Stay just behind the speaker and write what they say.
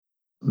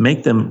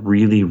make them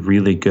really,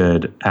 really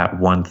good at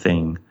one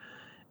thing.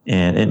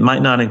 And it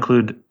might not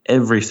include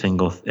every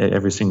single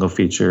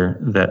feature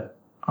that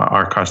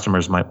our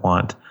customers might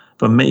want,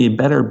 but you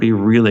better be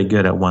really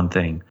good at one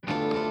thing.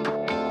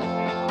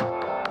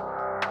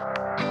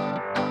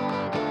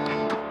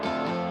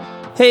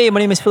 Hey, my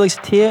name is Felix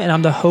Tia, and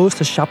I'm the host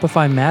of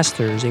Shopify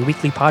Masters, a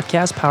weekly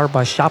podcast powered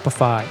by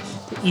Shopify,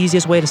 the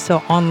easiest way to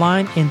sell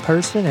online, in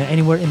person, and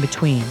anywhere in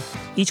between.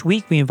 Each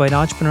week, we invite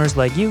entrepreneurs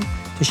like you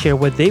to share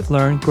what they've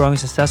learned growing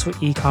successful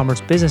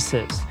e-commerce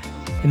businesses.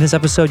 In this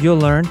episode, you'll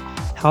learn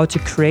how to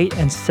create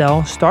and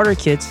sell starter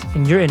kits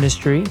in your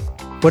industry,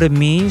 what it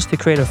means to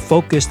create a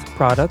focused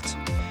product,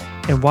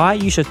 and why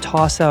you should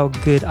toss out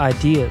good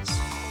ideas.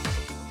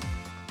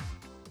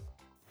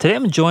 Today,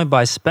 I'm joined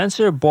by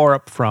Spencer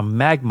Borup from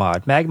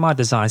Magmod. Magmod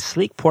designs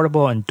sleek,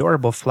 portable, and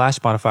durable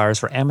flash modifiers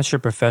for amateur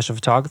professional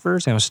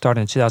photographers and was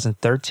started in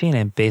 2013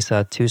 and based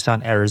out of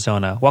Tucson,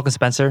 Arizona. Welcome,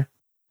 Spencer.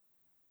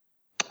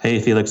 Hey,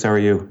 Felix, how are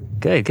you?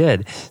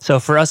 Good. So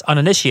for us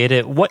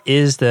uninitiated, what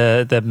is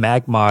the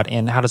Magmod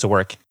and how does it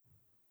work?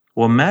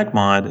 Well,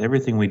 Magmod,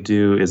 everything we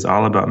do is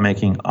all about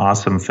making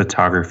awesome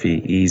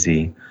photography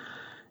easy.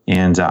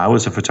 And I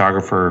was a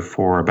photographer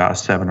for about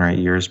 7 or 8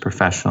 years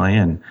professionally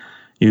and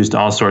used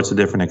all sorts of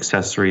different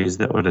accessories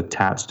that would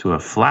attach to a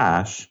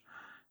flash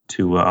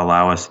to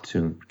allow us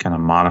to kind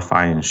of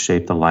modify and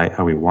shape the light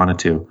how we wanted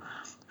to.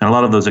 And a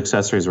lot of those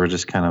accessories were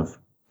just kind of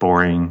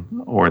boring,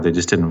 or they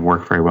just didn't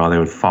work very well. They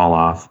would fall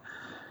off.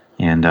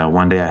 And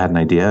one day I had an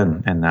idea,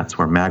 and that's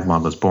where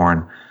Magmod was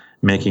born,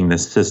 making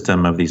this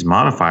system of these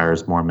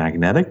modifiers more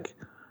magnetic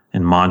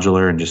and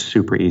modular and just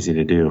super easy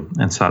to do.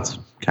 And so that's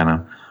kind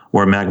of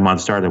where Magmod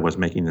started, was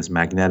making this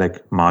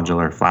magnetic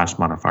modular flash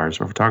modifiers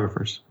for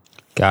photographers.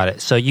 Got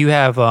it. So you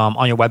have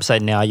on your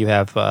website now, you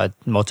have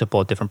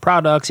multiple different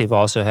products. You've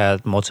also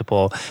had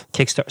multiple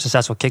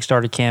successful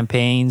Kickstarter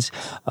campaigns.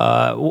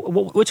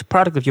 Which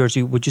product of yours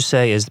would you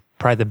say is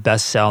probably the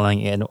best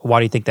selling, and why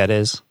do you think that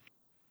is?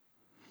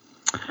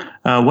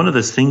 One of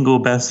the single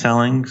best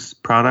selling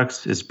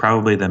products is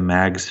probably the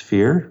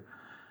MagSphere.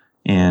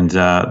 And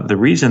the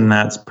reason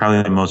that's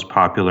probably the most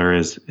popular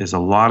is a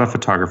lot of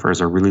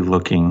photographers are really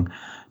looking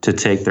to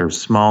take their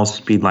small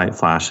speedlight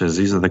flashes.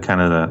 These are the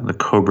kind of the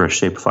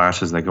Cobra-shaped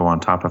flashes that go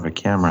on top of a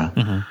camera.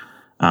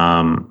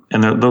 Mm-hmm.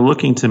 And they're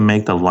looking to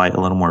make the light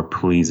a little more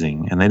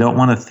pleasing, and they don't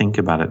want to think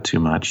about it too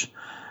much.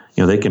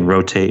 You know, they can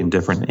rotate in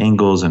different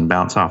angles and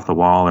bounce off the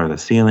wall or the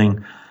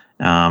ceiling,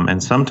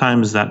 and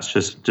sometimes that's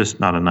just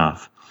not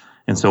enough.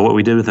 And so what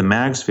we did with the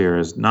MagSphere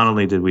is not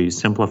only did we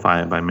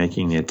simplify it by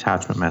making the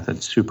attachment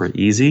method super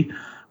easy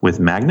with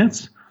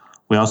magnets,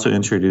 we also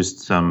introduced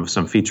some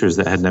features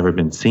that had never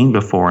been seen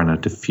before in a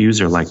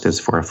diffuser like this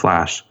for a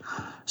flash,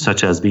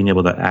 such as being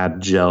able to add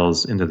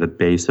gels into the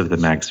base of the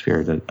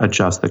MagSphere to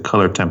adjust the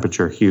color,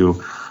 temperature,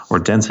 hue, or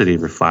density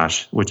of your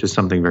flash, which is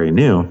something very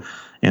new.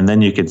 And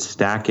then you could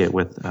stack it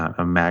with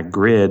a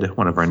MagGrid,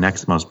 one of our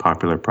next most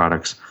popular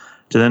products,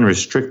 to then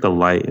restrict the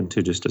light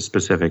into just a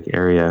specific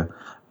area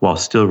while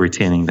still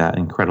retaining that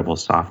incredible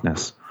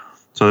softness.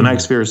 So the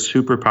MagSphere is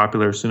super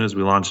popular. As soon as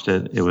we launched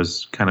it, it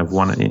was kind of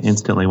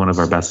instantly one of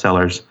our best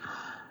sellers.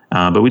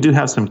 But we do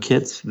have some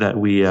kits that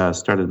we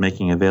started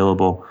making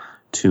available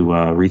to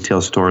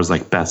retail stores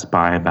like Best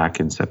Buy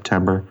back in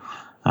September.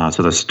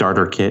 So the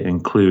starter kit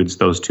includes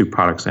those two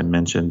products I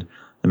mentioned,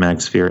 the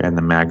MagSphere and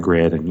the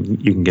MagGrid, and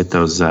you can get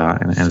those in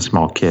a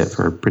small kit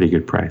for a pretty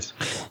good price.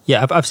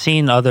 Yeah, I've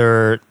seen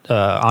other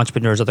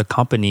entrepreneurs, other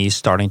companies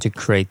starting to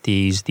create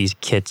these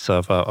kits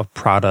of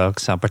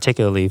products,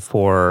 particularly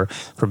for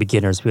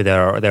beginners who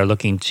they're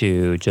looking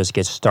to just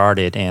get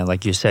started. And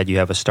like you said, you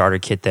have a starter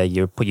kit that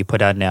you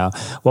put out now.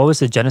 What was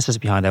the genesis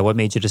behind that? What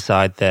made you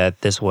decide that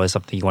this was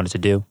something you wanted to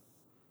do?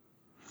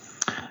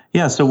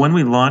 Yeah, so when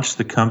we launched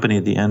the company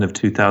at the end of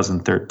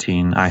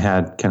 2013, I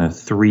had kind of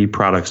 3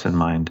 products in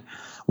mind.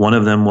 One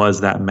of them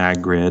was that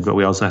MagGrid, but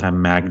we also had a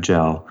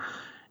MagGel.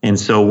 And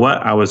so what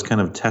I was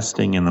kind of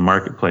testing in the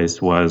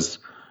marketplace was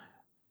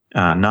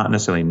not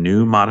necessarily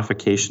new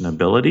modification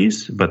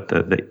abilities, but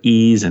the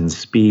ease and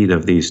speed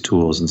of these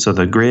tools. And so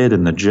the grid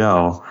and the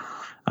gel,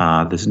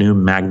 this new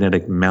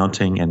magnetic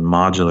mounting and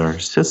modular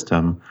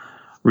system,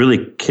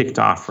 really kicked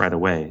off right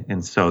away.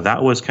 And so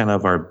that was kind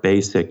of our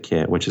basic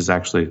kit, which is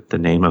actually the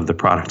name of the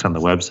product on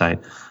the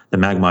website. The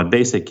Magmod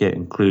basic kit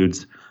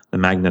includes the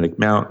magnetic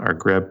mount, our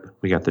grip,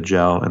 we got the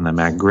gel, and the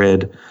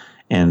MagGrid.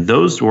 And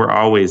those were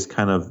always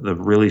kind of the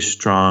really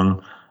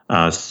strong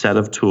set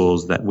of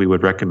tools that we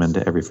would recommend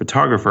to every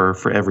photographer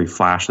for every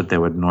flash that they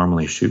would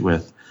normally shoot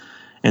with.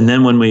 And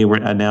then when we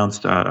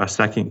announced a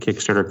second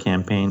Kickstarter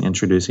campaign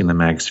introducing the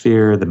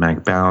MagSphere, the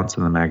MagBounce,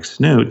 and the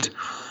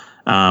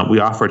MagSnoot, we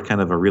offered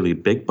kind of a really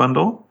big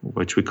bundle,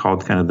 which we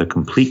called kind of the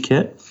complete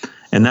kit.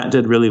 And that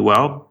did really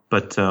well.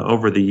 But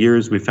over the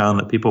years, we found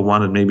that people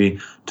wanted maybe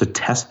to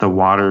test the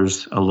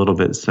waters a little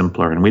bit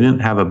simpler. And we didn't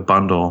have a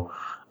bundle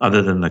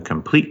other than the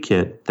complete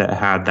kit that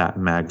had that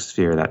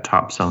MagSphere, that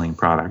top-selling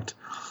product.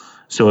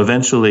 So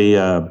eventually,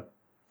 a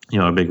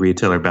big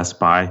retailer, Best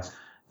Buy,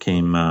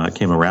 came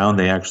around.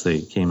 They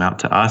actually came out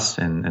to us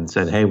and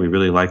said, "Hey, we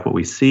really like what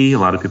we see. A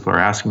lot of people are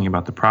asking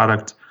about the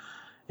product."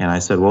 And I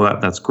said, "Well,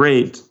 that's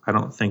great. I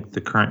don't think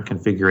the current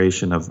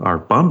configuration of our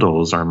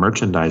bundles, our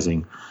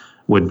merchandising,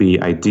 would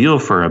be ideal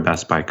for a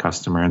Best Buy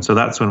customer." And so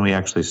that's when we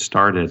actually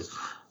started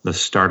the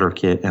starter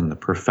kit and the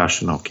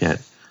professional kit.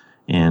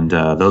 And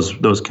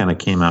those kind of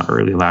came out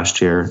early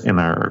last year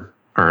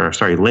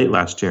late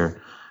last year,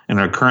 and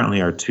are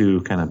currently our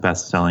two kind of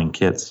best-selling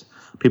kits.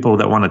 People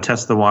that want to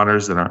test the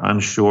waters, that are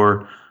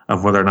unsure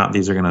of whether or not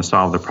these are going to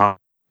solve the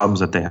problems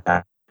that they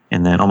have.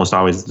 And then almost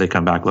always they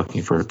come back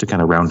looking to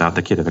kind of round out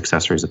the kit of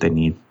accessories that they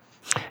need.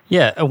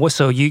 Yeah.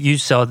 So you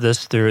sell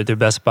this through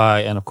Best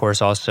Buy, and of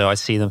course also I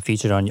see them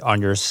featured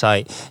on your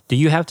site. Do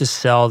you have to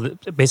sell,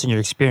 based on your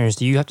experience,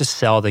 do you have to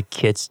sell the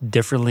kits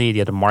differently? Do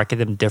you have to market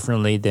them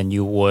differently than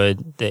you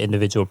would the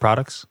individual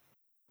products?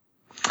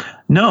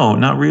 No,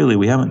 not really.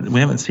 We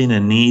haven't seen a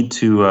need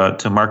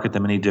to market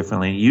them any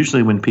differently.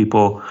 Usually when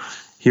people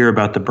hear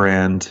about the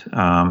brand,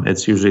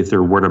 it's usually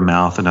through word of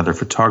mouth, another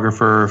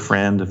photographer,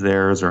 friend of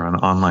theirs, or an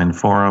online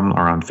forum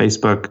or on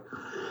Facebook.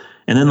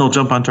 And then they'll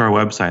jump onto our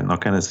website and they'll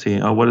kind of see,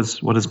 what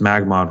is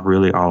MagMod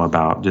really all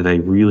about? Do they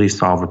really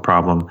solve a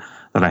problem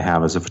that I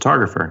have as a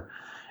photographer?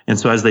 And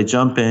so as they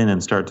jump in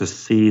and start to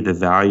see the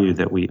value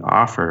that we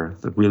offer,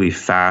 the really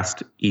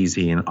fast,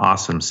 easy, and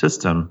awesome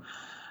system,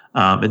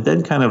 it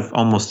then kind of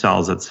almost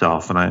sells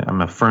itself. And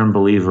I'm a firm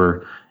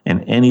believer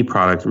in any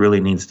product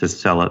really needs to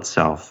sell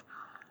itself.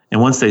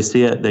 And once they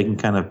see it, they can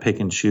kind of pick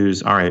and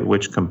choose, all right,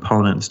 which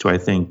components do I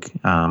think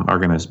are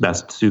going to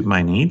best suit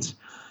my needs?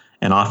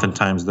 And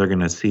oftentimes they're going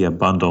to see a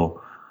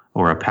bundle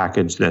or a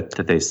package that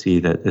they see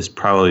that is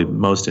probably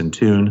most in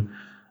tune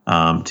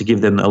to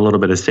give them a little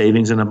bit of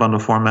savings in a bundle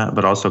format,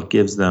 but also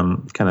gives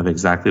them kind of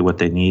exactly what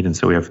they need. And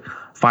so we have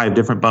 5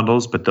 different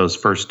bundles, but those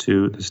first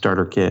 2, the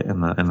starter kit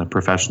and the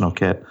professional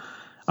kit,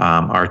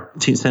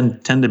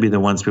 tend to be the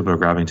ones people are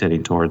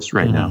gravitating towards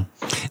right now.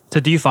 So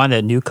do you find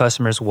that new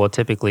customers will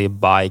typically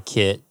buy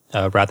kit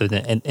rather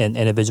than an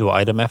individual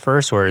item at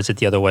first, or is it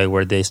the other way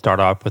where they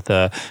start off with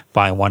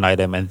buying one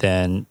item and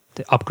then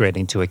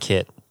upgrading to a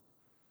kit?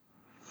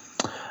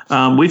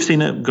 We've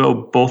seen it go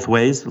both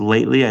ways.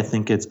 Lately, I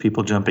think it's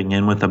people jumping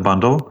in with a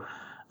bundle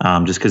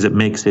just because it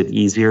makes it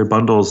easier.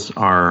 Bundles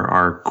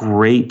are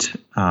great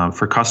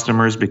for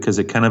customers because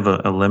it kind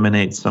of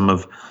eliminates some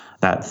of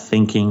that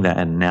thinking, that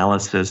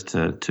analysis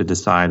to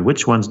decide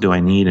which ones do I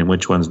need and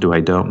which ones do I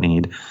don't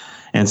need.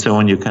 And so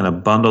when you kind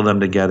of bundle them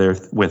together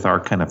with our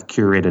kind of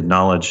curated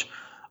knowledge,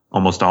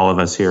 almost all of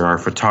us here are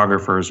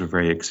photographers. We're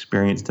very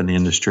experienced in the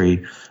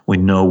industry. We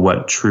know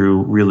what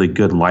true, really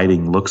good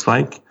lighting looks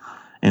like.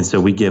 And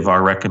so we give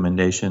our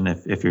recommendation.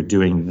 If you're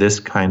doing this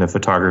kind of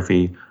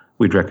photography,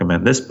 we'd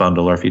recommend this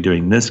bundle. Or if you're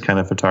doing this kind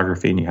of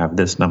photography and you have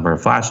this number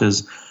of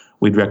flashes,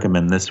 we'd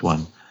recommend this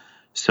one.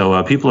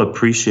 So people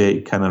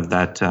appreciate kind of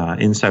that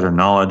insider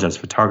knowledge as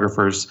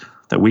photographers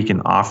that we can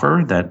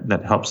offer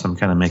that helps them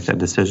kind of make that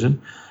decision.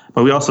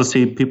 But we also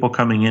see people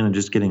coming in and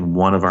just getting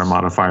one of our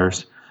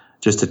modifiers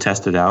just to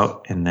test it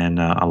out. And then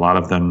a lot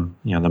of them,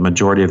 the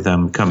majority of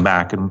them come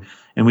back. And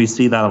we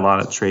see that a lot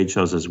at trade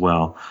shows as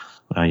well.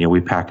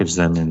 We package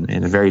them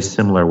in a very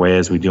similar way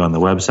as we do on the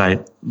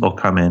website. They'll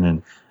come in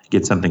and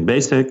get something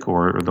basic,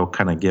 or they'll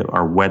kind of get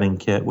our wedding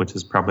kit, which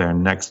is probably our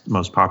next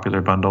most popular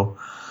bundle.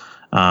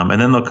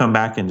 And then they'll come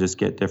back and just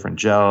get different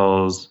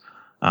gels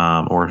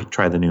or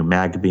try the new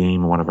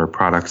MagBeam, one of our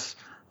products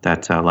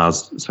that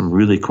allows some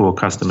really cool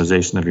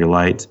customization of your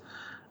light.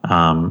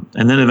 And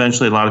then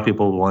eventually a lot of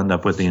people will end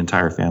up with the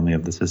entire family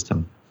of the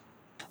system.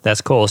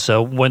 That's cool.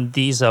 So when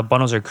these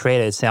bundles are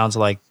created, it sounds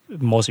like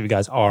most of you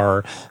guys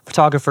are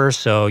photographers,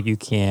 so you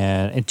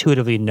can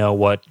intuitively know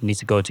what needs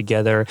to go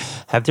together.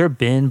 Have there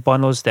been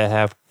bundles that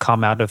have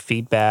come out of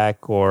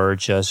feedback or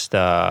just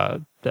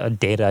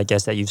data, I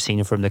guess, that you've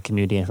seen from the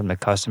community and from the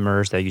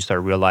customers that you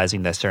start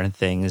realizing that certain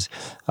things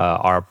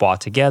are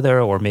bought together,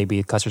 or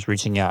maybe customers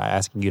reaching out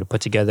asking you to put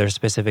together a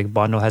specific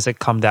bundle? Has it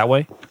come that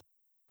way?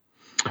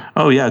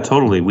 Oh, yeah,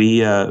 totally. We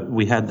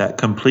had that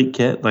complete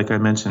kit, like I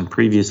mentioned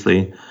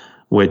previously,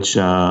 which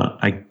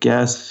I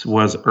guess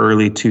was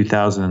early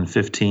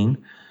 2015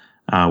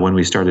 when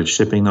we started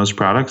shipping those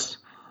products.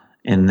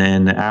 And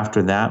then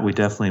after that, we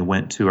definitely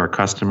went to our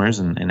customers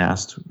and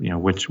asked,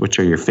 which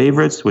are your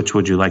favorites? Which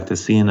would you like to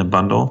see in a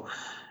bundle?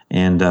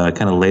 And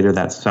kind of later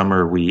that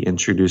summer, we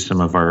introduced some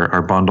of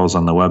our bundles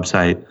on the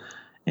website.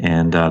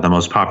 And the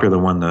most popular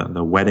one,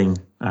 the wedding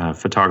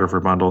photographer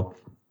bundle,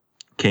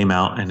 came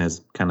out and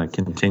has kind of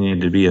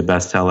continued to be a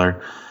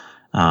bestseller.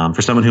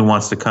 For someone who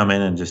wants to come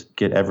in and just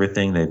get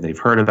everything, they've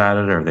heard about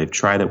it or they've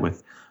tried it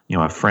with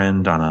a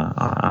friend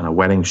on a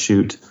wedding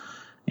shoot,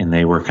 and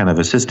they were kind of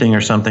assisting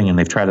or something, and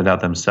they've tried it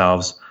out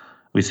themselves.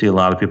 We see a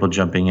lot of people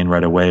jumping in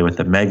right away with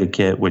the Mega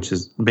Kit, which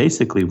is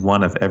basically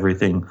one of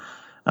everything,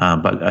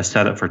 but a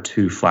setup for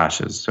 2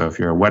 flashes. So if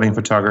you're a wedding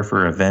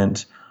photographer,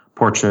 event,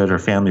 portrait, or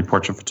family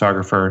portrait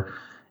photographer,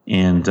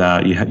 and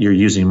you're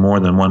using more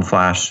than one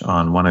flash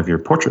on one of your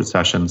portrait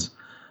sessions,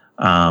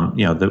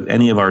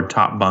 Any of our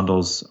top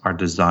bundles are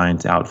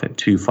designed to outfit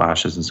 2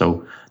 flashes. And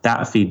so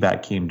that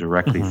feedback came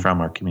directly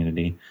from our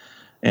community.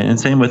 And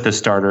same with the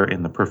starter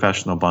and the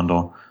professional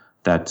bundle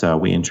that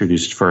we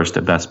introduced first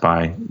at Best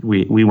Buy.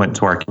 We went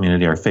to our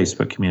community, our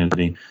Facebook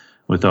community,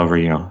 with over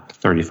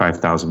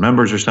 35,000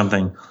 members or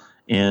something,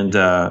 and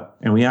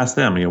we asked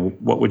them,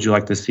 what would you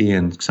like to see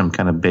in some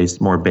kind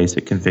of more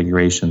basic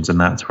configurations,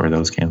 and that's where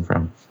those came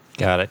from.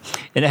 Got it.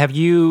 And have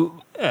you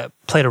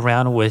played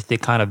around with the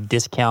kind of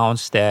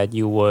discounts that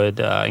you would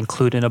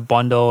include in a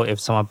bundle if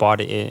someone bought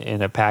it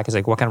in a package?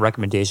 Like, what kind of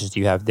recommendations do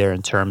you have there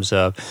in terms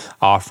of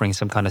offering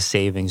some kind of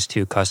savings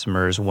to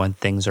customers when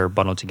things are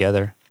bundled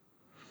together?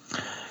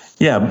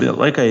 Yeah,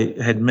 like I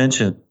had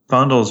mentioned,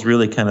 bundles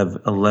really kind of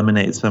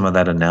eliminate some of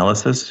that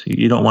analysis.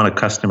 You don't want a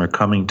customer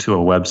coming to a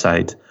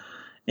website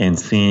and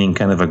seeing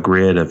kind of a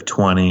grid of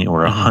 20 or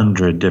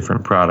 100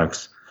 different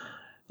products.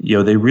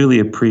 They really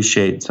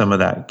appreciate some of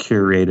that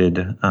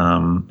curated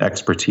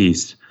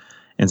expertise.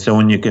 And so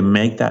when you can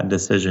make that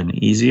decision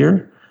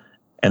easier,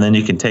 and then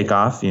you can take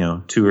off,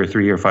 2 or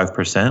 3 or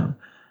 5%,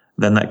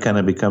 then that kind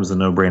of becomes a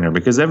no-brainer,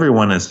 because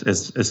everyone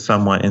is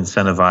somewhat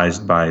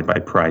incentivized by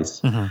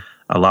price.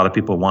 A lot of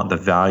people want the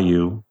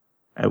value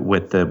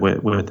with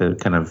the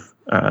kind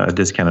of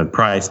discounted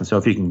price. And so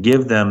if you can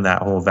give them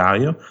that whole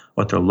value,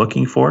 what they're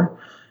looking for,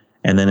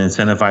 and then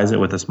incentivize it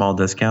with a small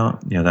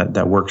discount,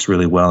 that works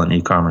really well in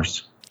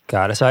e-commerce.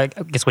 Got it. So I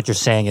guess what you're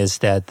saying is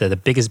that the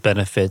biggest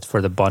benefit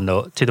for the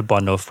bundle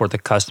for the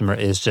customer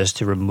is just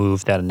to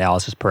remove that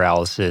analysis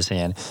paralysis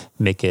and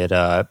make it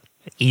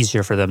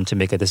easier for them to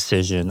make a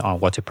decision on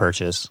what to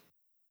purchase.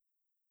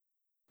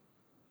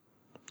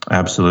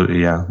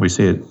 Absolutely, yeah. We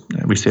see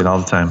it all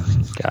the time.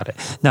 Got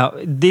it. Now,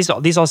 these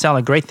all sound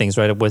like great things,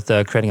 right? With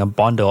creating a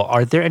bundle,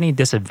 are there any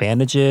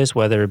disadvantages,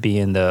 whether it be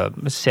in the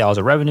sales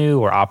or revenue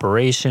or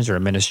operations or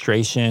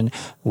administration,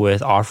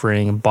 with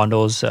offering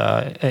bundles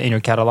in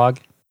your catalog?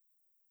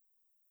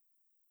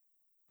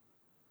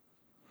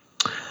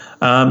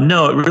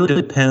 No, it really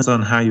depends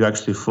on how you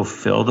actually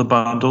fulfill the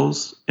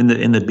bundles. In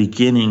the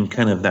beginning,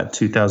 kind of that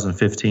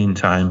 2015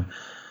 time.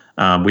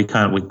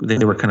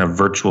 They were kind of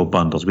virtual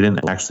bundles. We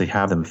didn't actually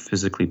have them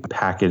physically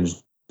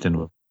packaged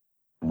in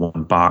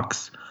one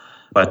box,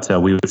 but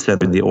we would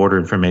send the order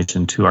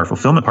information to our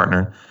fulfillment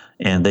partner,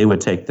 and they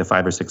would take the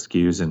 5 or 6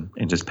 SKUs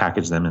and just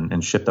package them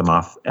and ship them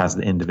off as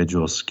the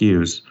individual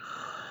SKUs.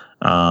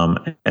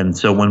 And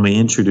so when we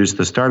introduced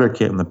the starter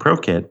kit and the pro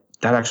kit,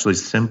 that actually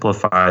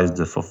simplifies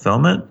the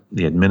fulfillment,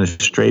 the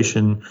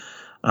administration,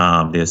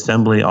 the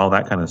assembly, all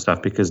that kind of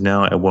stuff, because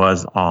now it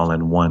was all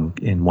in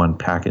one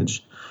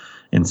package.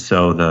 And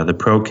so the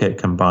Pro Kit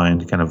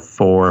combined kind of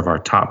 4 of our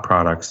top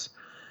products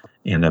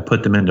and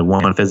put them into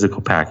one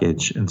physical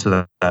package. And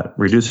so that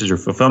reduces your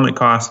fulfillment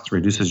costs,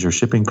 reduces your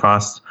shipping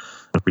costs,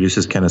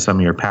 reduces kind of some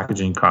of your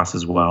packaging costs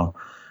as well.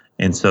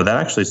 And so that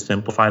actually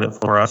simplified it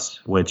for us,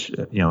 which,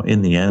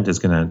 in the end is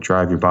going to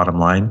drive your bottom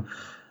line.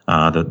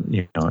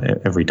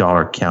 Every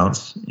dollar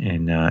counts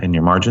in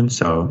your margin.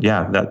 So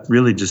yeah, that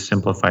really just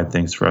simplified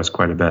things for us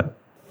quite a bit.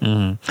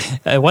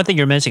 One thing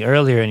you were mentioning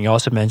earlier, and you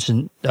also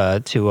mentioned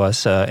to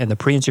us in the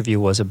pre-interview,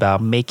 was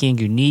about making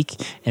unique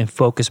and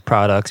focused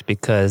products,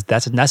 because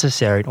that's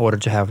necessary in order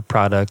to have a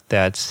product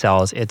that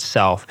sells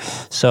itself.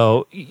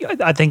 So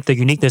I think the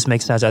uniqueness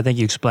makes sense. I think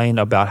you explained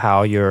about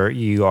how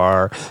you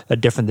are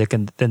different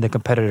than the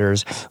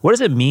competitors. What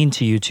does it mean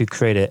to you to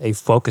create a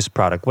focused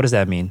product? What does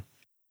that mean?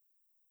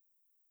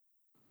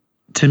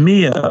 To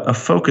me, a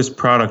focused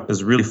product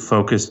is really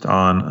focused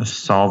on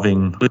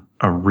solving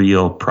a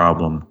real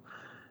problem.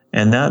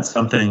 And that's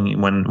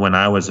something when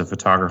I was a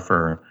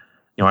photographer,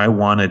 I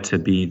wanted to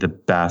be the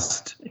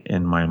best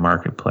in my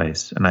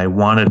marketplace. And I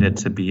wanted it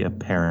to be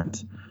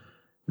apparent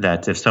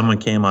that if someone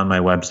came on my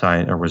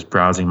website or was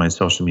browsing my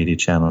social media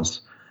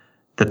channels,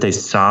 that they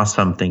saw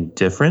something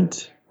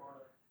different,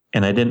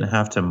 and I didn't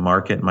have to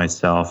market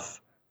myself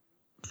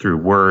through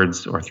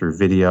words or through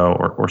video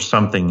or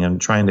something and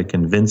trying to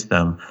convince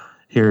them,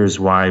 here's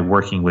why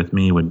working with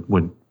me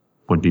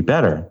would be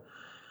better.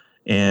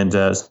 And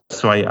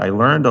so I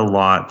learned a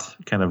lot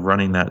kind of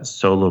running that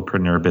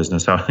solopreneur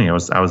business. I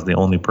was the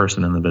only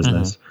person in the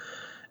business.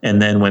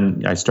 And then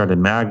when I started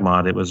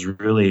MagMod, it was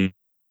really,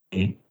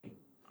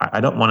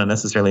 I don't want to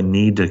necessarily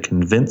need to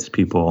convince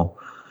people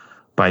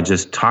by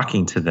just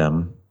talking to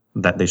them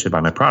that they should buy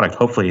my product.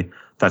 Hopefully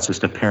that's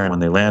just apparent when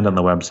they land on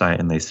the website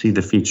and they see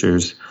the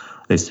features,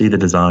 they see the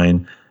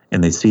design,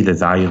 and they see the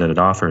value that it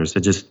offers.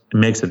 It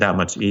makes it that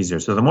much easier.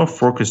 So the more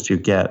focused you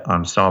get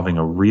on solving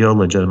a real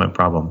legitimate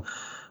problem,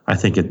 I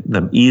think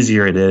the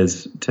easier it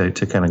is to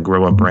kind of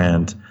grow a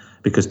brand,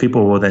 because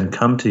people will then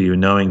come to you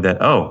knowing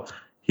that, oh,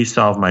 he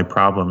solved my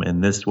problem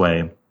in this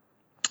way,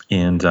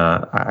 and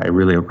I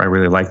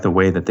really like the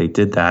way that they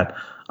did that.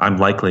 I'm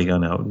likely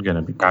going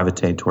to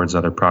gravitate towards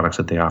other products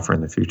that they offer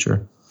in the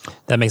future.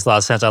 That makes a lot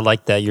of sense. I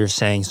like that you're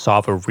saying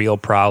solve a real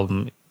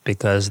problem,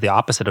 because the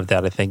opposite of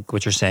that, I think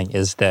what you're saying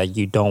is that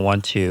you don't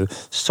want to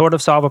sort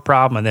of solve a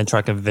problem and then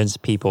try to convince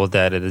people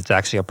that it is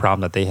actually a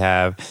problem that they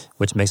have,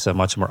 which makes it a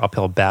much more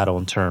uphill battle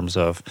in terms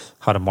of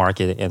how to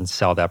market and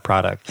sell that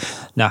product.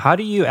 Now, how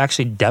do you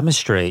actually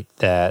demonstrate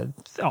that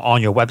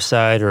on your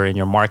website or in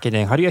your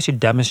marketing? How do you actually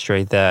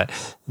demonstrate that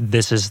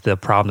this is the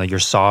problem that you're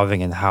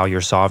solving and how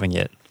you're solving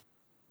it?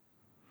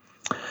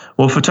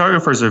 Well,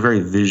 photographers are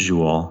very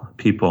visual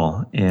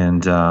people,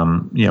 and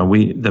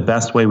the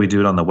best way we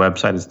do it on the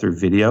website is through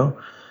video.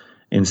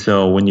 And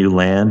so when you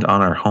land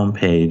on our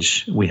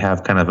homepage, we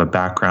have kind of a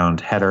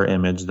background header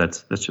image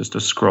that's just a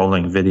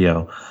scrolling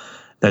video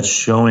that's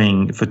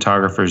showing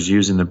photographers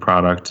using the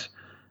product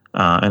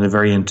in a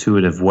very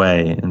intuitive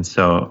way. And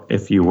so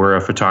if you were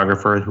a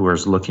photographer who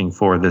was looking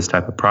for this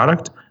type of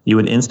product, you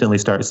would instantly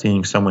start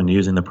seeing someone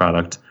using the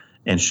product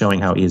and showing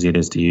how easy it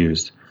is to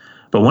use.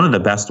 But one of the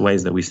best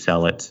ways that we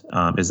sell it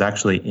is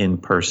actually in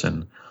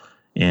person.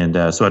 And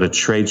so at a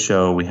trade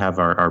show, we have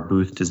our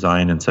booth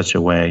designed in such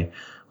a way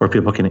where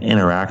people can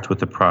interact with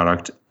the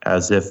product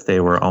as if they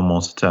were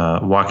almost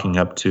walking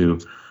up to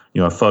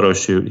a photo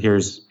shoot.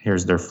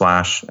 Here's their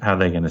flash. How are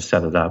they going to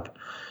set it up?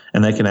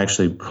 And they can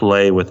actually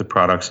play with the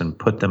products and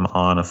put them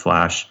on a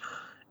flash.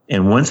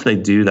 And once they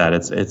do that,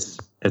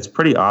 it's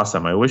pretty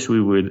awesome. I wish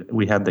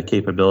we had the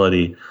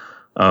capability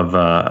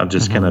of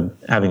just kind of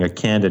having a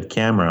candid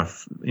camera,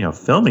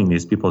 filming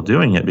these people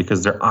doing it,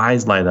 because their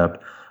eyes light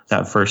up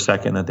that first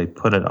second that they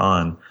put it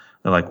on.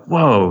 They're like,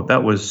 whoa,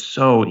 that was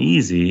so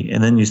easy.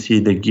 And then you see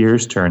the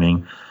gears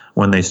turning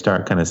when they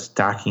start kind of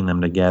stacking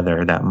them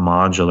together, that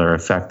modular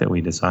effect that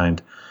we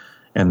designed.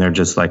 And they're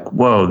just like,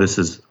 whoa, this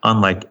is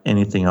unlike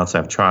anything else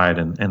I've tried.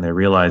 And they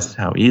realize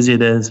how easy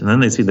it is. And then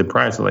they see the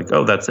price. They're like,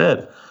 oh, that's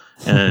it.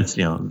 And it's,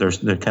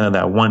 they're kind of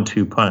that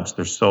 1-2 punch.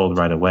 They're sold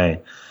right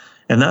away.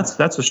 And that's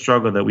a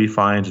struggle that we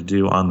find to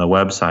do on the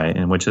website,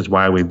 and which is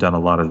why we've done a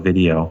lot of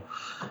video.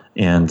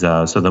 And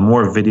so the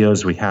more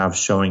videos we have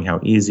showing how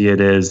easy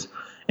it is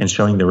and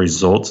showing the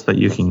results that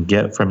you can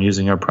get from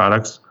using our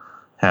products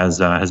has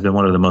been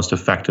one of the most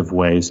effective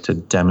ways to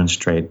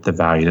demonstrate the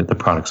value that the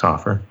products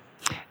offer.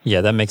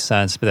 Yeah, that makes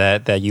sense.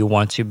 That you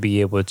want to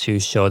be able to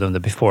show them the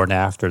before and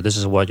after. This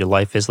is what your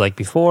life is like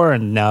before,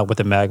 and now with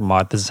the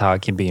MagMod, this is how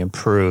it can be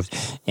improved.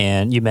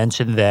 And you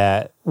mentioned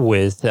that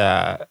with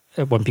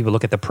when people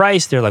look at the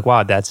price, they're like,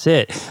 "Wow, that's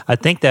it." I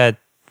think that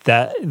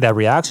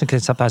reaction can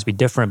sometimes be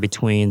different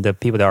between the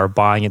people that are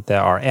buying it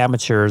that are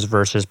amateurs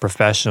versus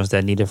professionals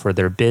that need it for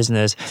their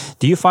business.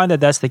 Do you find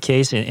that that's the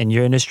case in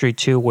your industry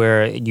too,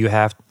 where you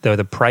have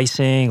the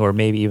pricing or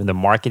maybe even the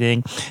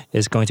marketing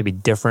is going to be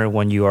different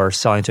when you are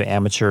selling to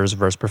amateurs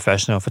versus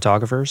professional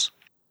photographers?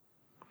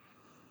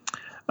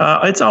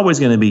 It's always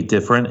going to be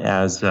different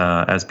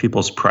as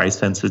people's price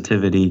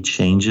sensitivity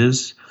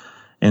changes.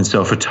 And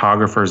so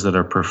photographers that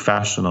are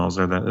professionals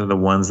are the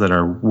ones that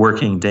are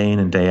working day in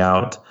and day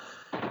out.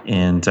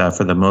 And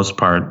for the most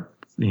part,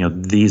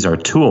 these are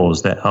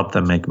tools that help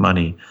them make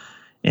money.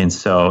 And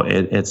so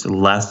it's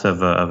less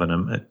of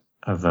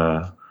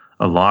a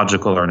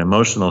logical or an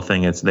emotional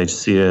thing. They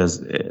see it as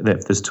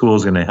if this tool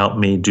is going to help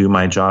me do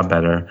my job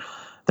better,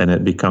 then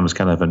it becomes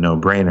kind of a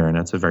no-brainer, and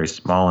it's a very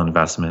small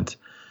investment.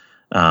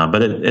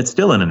 But it's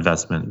still an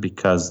investment,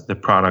 because the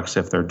products,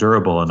 if they're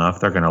durable enough,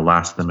 they're going to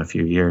last them a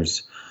few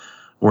years.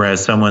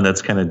 Whereas someone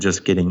that's kind of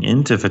just getting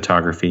into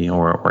photography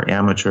or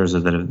amateurs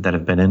that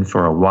have been in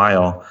for a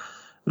while,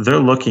 they're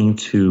looking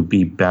to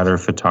be better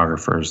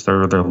photographers.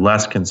 They're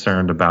less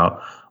concerned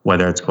about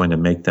whether it's going to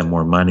make them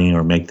more money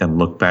or make them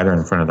look better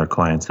in front of their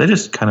clients. They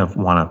just kind of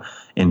want to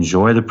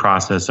enjoy the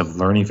process of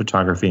learning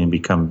photography and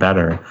become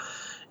better.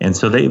 And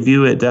so they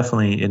view it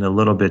definitely in a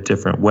little bit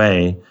different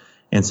way.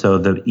 And so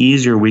the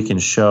easier we can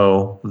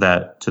show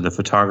that to the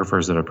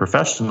photographers that are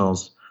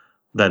professionals,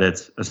 that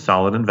it's a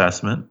solid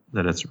investment,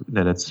 that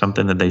it's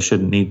something that they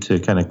shouldn't need to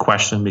kind of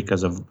question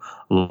because of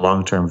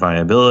long-term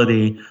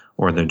viability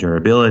or the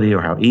durability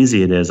or how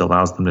easy it is,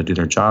 allows them to do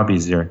their job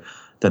easier,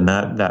 then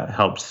that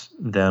helps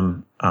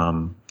them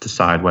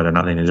decide whether or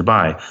not they need to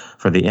buy.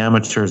 For the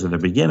amateurs or the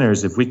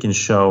beginners, if we can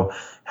show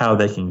how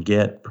they can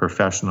get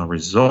professional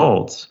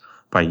results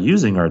by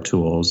using our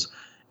tools,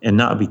 and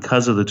not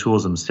because of the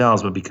tools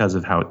themselves, but because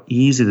of how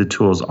easy the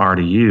tools are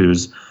to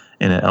use,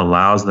 and it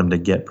allows them to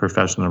get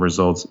professional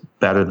results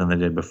better than they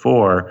did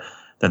before,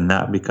 then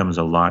that becomes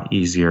a lot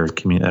easier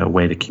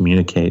way to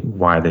communicate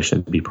why they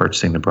should be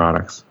purchasing the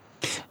products.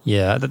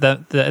 Yeah,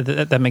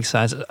 that makes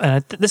sense.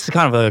 And this is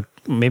kind of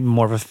maybe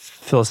more of a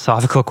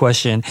philosophical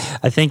question.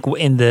 I think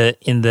in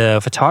the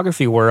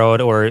photography world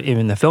or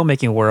even the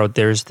filmmaking world,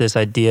 there's this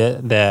idea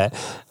that,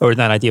 or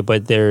not idea,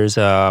 but there's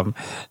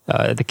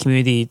the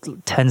community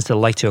tends to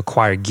like to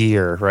acquire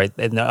gear, right?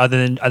 And I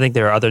think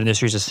there are other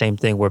industries the same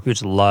thing, where people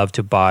just love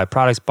to buy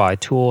products, buy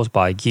tools,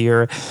 buy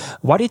gear.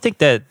 Why do you think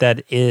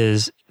that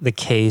is the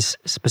case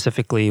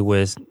specifically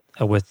with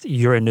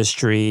your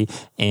industry?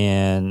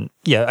 And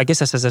yeah, I guess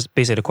that's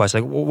basically the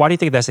question. Like, why do you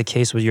think that's the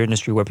case with your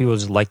industry, where people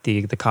just like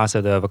the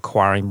concept of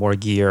acquiring more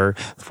gear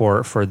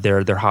for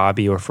their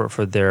hobby or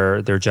for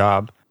their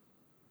job?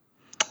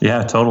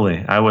 Yeah,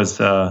 totally. I was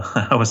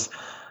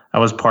I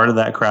was part of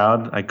that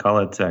crowd. I call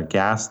it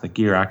GAS, the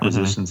gear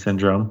acquisition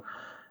syndrome.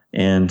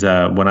 And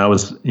when I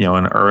was,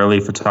 an early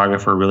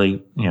photographer,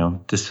 really,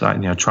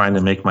 trying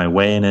to make my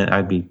way in it,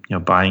 I'd be,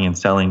 buying and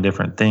selling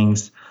different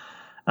things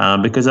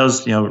because I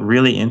was,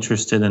 really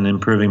interested in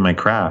improving my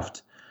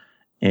craft.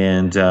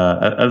 And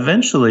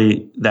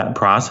eventually, that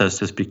process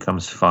just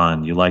becomes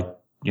fun. You like,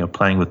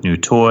 playing with new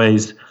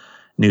toys,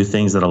 new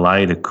things that allow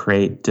you to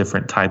create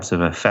different types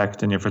of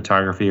effect in your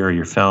photography or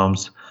your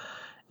films.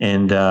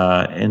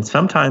 And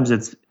sometimes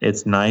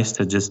it's nice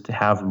to just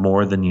have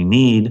more than you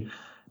need,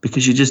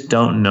 because you just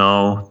don't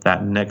know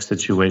that next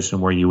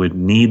situation where you would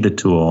need the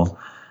tool.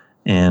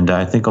 And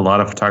I think a lot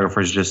of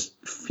photographers just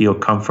feel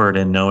comfort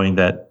in knowing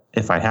that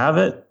if I have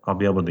it, I'll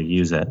be able to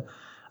use it.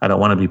 I don't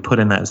want to be put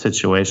in that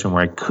situation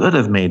where I could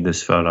have made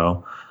this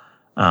photo,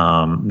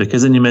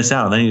 because then you miss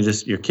out. Then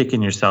you're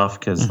kicking yourself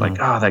because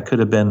that could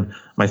have been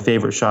my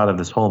favorite shot of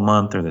this whole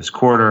month or this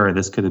quarter, or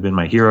this could have been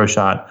my hero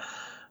shot,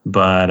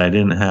 but I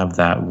didn't have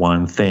that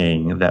one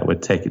thing that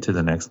would take it to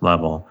the next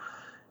level.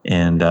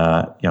 And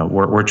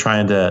we're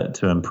trying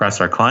to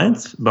impress our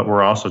clients, but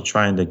we're also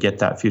trying to get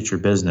that future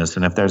business.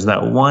 And if there's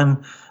that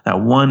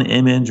one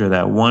image or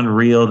that one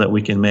reel that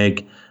we can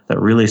make that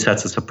really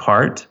sets us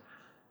apart,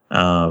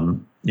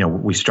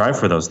 we strive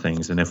for those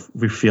things. And if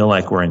we feel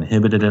like we're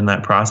inhibited in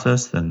that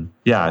process, then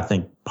I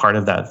think part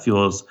of that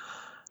fuels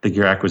the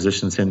gear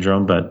acquisition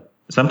syndrome. But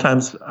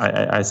sometimes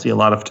I see a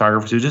lot of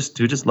photographers who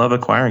just love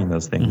acquiring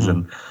those things,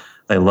 and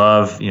they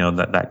love,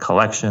 that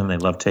collection. They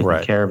love taking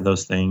care of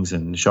those things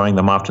and showing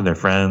them off to their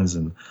friends.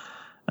 And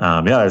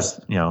there's,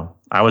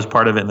 I was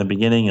part of it in the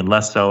beginning and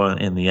less so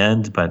in the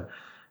end, but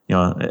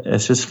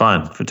it's just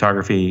fun.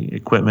 Photography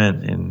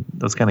equipment and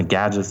those kind of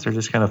gadgets, they're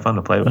just kind of fun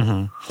to play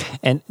with.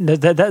 And does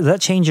that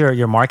change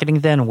your marketing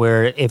then,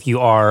 where if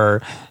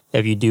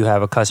you do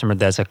have a customer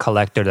that's a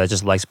collector that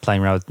just likes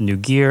playing around with new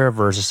gear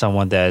versus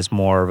someone that is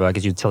more of like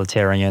a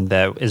utilitarian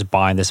that is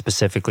buying this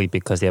specifically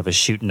because they have a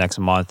shoot next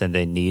month and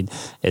they need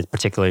it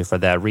particularly for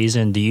that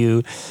reason, do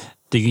you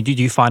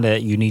find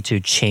that you need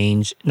to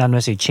change, not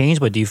necessarily change,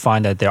 but do you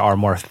find that there are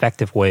more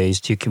effective ways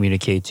to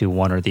communicate to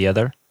one or the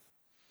other?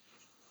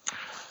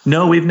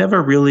 No, we've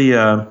never really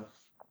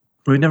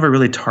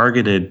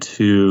targeted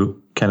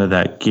to kind of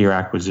that gear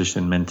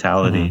acquisition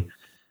mentality.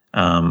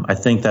 I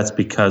think that's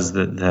because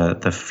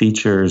the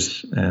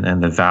features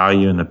and the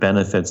value and the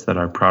benefits that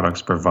our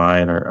products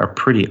provide are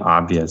pretty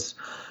obvious.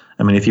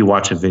 I mean, if you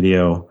watch a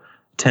video,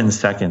 10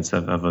 seconds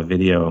of a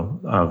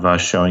video of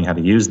us showing how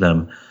to use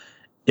them,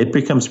 it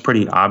becomes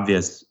pretty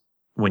obvious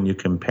when you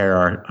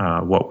compare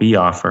what we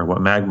offer, what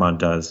Magmod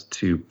does,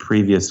 to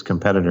previous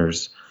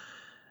competitors.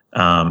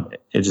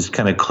 It just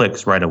kind of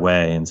clicks right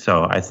away. And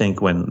so I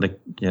think when the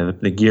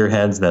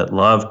gearheads that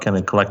love kind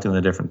of collecting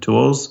the different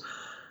tools,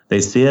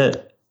 they see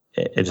it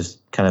just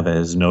kind of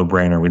is a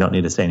no-brainer. We don't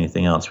need to say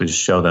anything else. We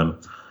just show them.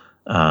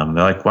 They're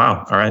like,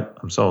 wow, all right,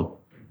 I'm sold.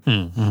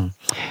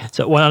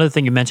 So one other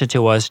thing you mentioned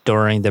to us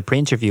during the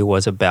pre-interview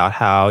was about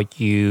how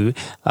you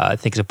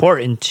think it's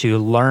important to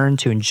learn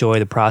to enjoy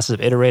the process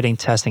of iterating,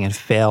 testing, and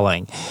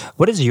failing.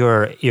 What is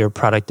your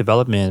product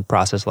development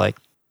process like?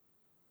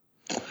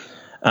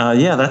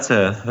 That's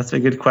a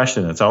good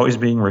question. It's always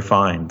being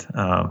refined.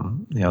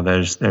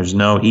 There's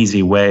no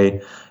easy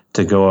way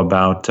to go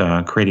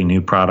about creating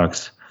new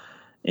products,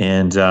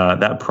 and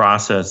that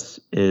process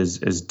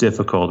is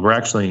difficult. We're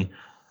actually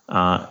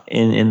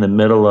in the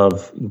middle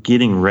of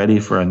getting ready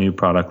for a new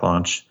product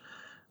launch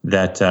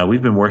that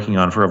we've been working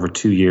on for over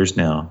 2 years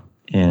now.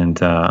 And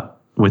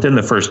within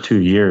the first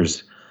 2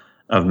 years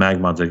of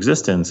Magmod's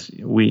existence,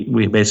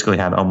 we basically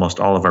had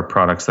almost all of our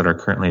products that are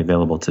currently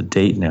available to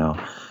date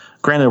now.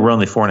 Granted, we're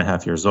only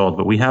 4.5 years old,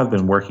 but we have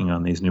been working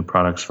on these new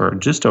products for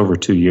just over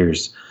 2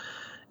 years.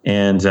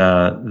 And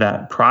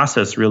that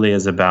process really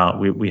is about,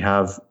 we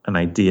have an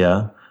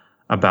idea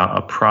about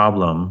a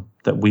problem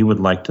that we would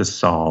like to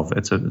solve.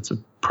 It's a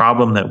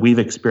problem that we've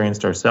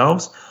experienced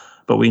ourselves,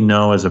 but we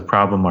know as a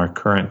problem our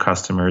current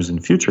customers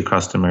and future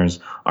customers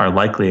are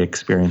likely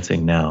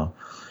experiencing now.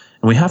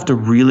 And we have to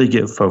really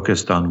get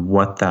focused on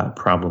what that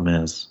problem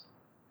is.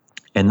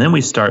 And then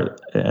we start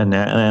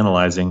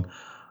analyzing,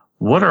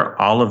 what are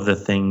all of the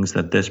things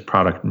that this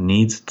product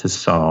needs to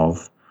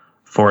solve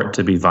for it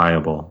to be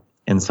viable?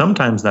 And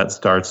sometimes that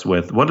starts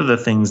with, what are the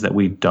things that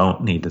we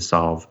don't need to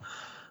solve?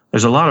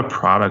 There's a lot of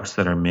products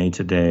that are made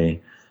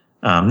today,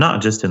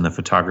 not just in the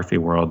photography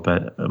world,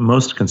 but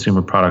most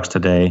consumer products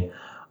today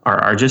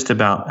are just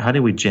about how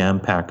do we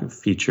jam-pack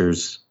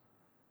features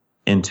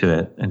into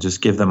it and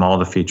just give them all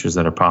the features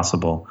that are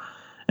possible.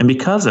 And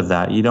because of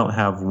that, you don't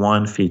have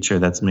one feature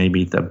that's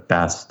maybe the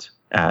best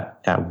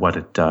at what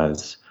it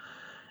does.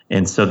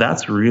 And so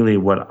that's really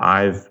what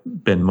I've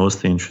been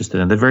mostly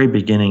interested in. The very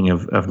beginning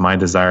of my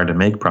desire to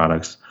make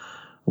products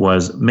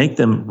was make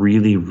them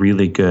really,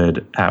 really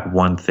good at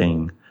one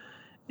thing.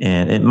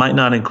 And it might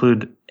not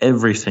include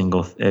every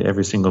single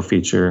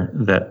feature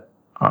that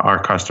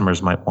our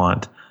customers might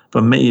want,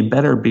 but you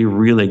better be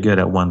really good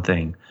at one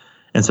thing.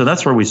 And so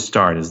that's where we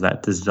start, is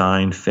that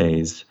design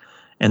phase.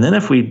 And then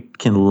if we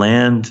can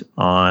land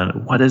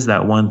on what is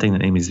that one thing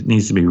that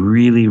needs to be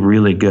really,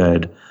 really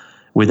good,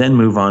 we then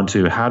move on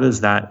to how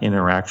does that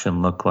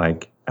interaction look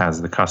like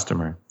as the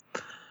customer.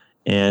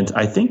 And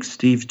I think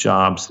Steve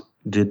Jobs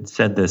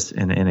said this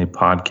in a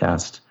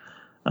podcast,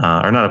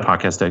 or not a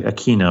podcast, a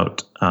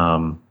keynote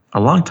a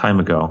long time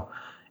ago.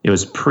 It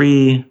was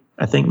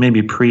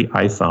maybe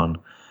pre-iPhone,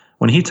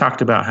 when he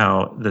talked about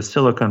how the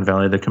Silicon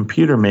Valley, the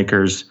computer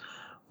makers,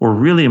 were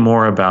really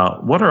more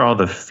about what are all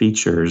the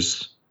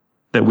features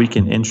that we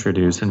can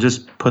introduce and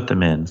just put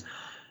them in.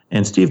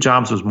 And Steve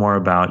Jobs was more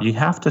about, you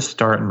have to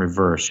start in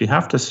reverse. You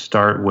have to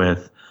start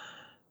with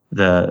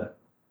the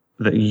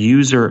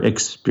user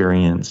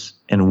experience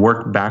and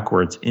work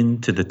backwards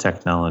into the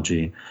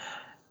technology.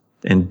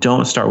 And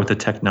don't start with the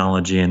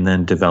technology and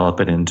then develop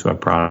it into a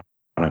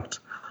product.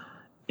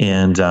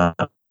 And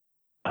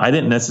I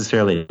didn't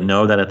necessarily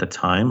know that at the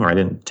time, or I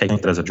didn't take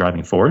it as a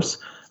driving force,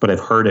 but I've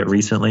heard it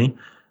recently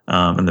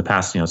in the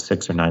past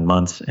 6 or 9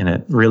 months, and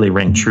it really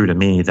rang true to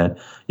me that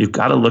you've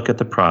got to look at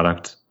the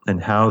product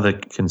and how the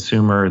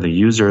consumer, the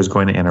user, is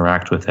going to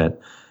interact with it,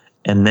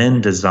 and then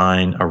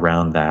design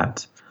around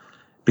that.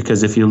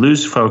 Because if you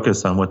lose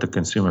focus on what the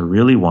consumer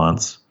really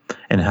wants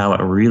and how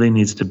it really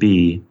needs to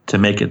be to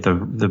make it the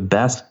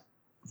best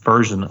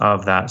version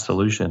of that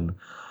solution,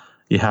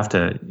 you have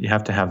to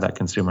have that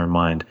consumer in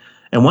mind.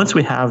 And once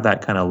we have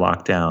that kind of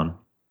locked down,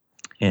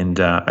 and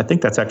I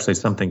think that's actually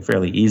something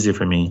fairly easy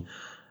for me.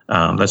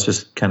 That's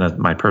just kind of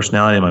my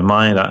personality, my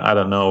mind. I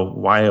don't know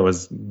why I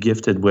was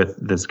gifted with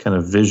this kind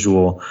of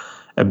visual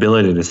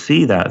ability to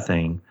see that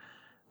thing.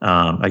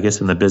 I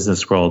guess in the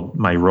business world,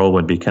 my role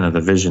would be kind of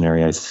the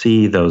visionary. I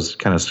see those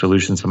kind of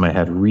solutions in my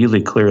head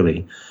really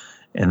clearly,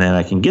 and then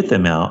I can get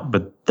them out.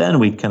 But then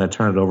we kind of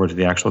turn it over to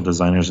the actual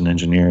designers and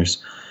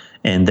engineers,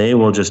 and they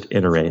will just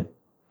iterate.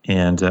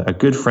 And a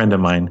good friend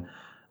of mine,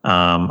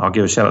 I'll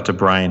give a shout out to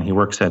Brian. He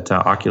works at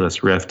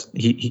Oculus Rift.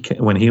 He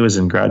when he was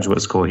in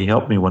graduate school, he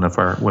helped me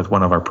with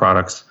one of our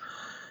products,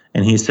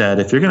 and he said,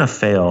 if you're going to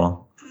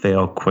fail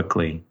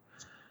quickly.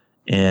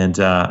 And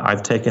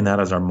I've taken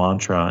that as our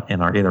mantra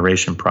in our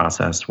iteration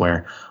process,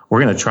 where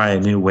we're going to try a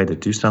new way to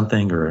do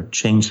something or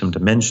change some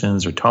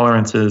dimensions or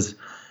tolerances,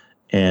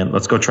 and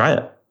let's go try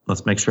it.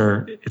 Let's make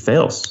sure it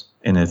fails.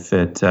 And if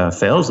it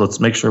fails,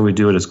 let's make sure we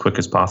do it as quick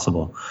as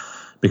possible.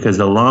 Because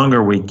the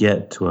longer we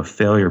get to a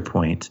failure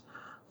point,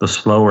 the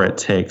slower it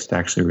takes to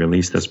actually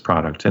release this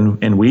product.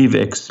 And we've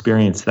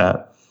experienced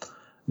that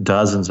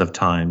dozens of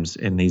times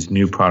in these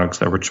new products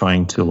that we're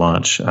trying to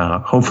launch,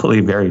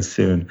 hopefully very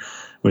soon.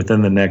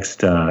 Within the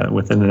next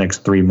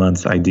 3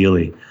 months,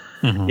 ideally,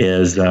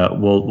 is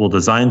we'll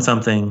design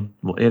something,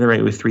 we'll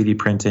iterate with 3D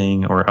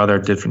printing or other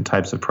different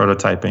types of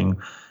prototyping.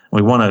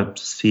 We want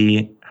to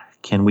see,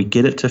 can we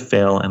get it to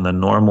fail in the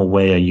normal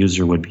way a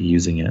user would be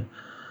using it?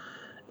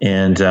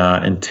 And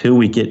until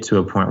we get to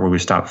a point where we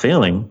stop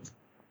failing,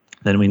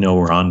 then we know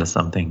we're onto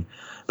something.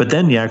 But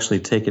then you actually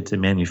take it to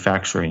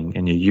manufacturing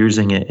and you're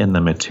using it in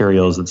the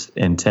materials it's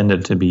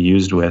intended to be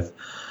used with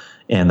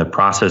and the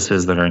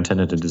processes that are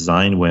intended to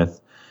design with.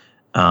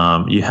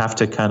 You have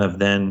to kind of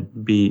then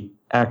be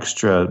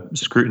extra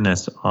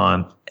scrutinous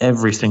on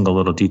every single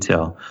little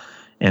detail.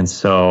 And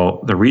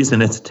so the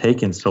reason it's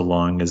taken so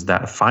long is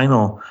that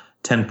final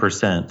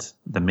 10%,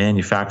 the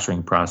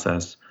manufacturing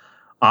process,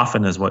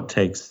 often is what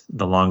takes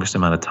the longest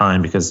amount of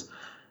time because,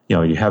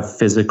 you have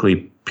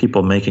physically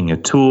people making a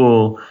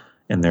tool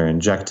and they're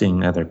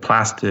injecting either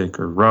plastic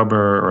or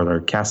rubber or they're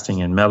casting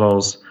in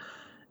metals.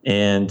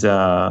 And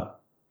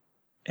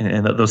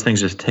those things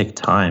just take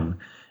time.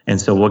 And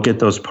so we'll get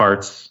those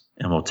parts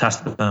and we'll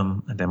test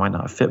them, and they might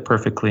not fit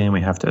perfectly, and we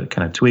have to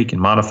kind of tweak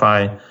and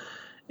modify.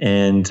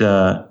 And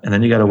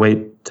then you got to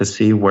wait to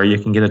see where you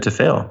can get it to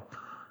fail.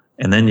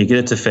 And then you get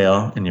it to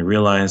fail, and you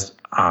realize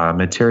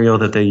material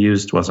that they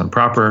used wasn't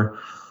proper,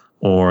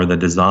 or the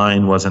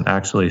design wasn't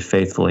actually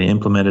faithfully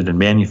implemented in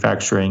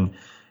manufacturing. And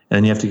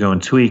then you have to go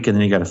and tweak, and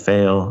then you got to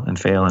fail and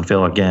fail and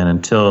fail again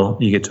until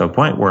you get to a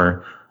point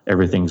where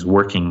everything's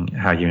working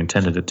how you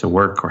intended it to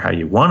work or how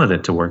you wanted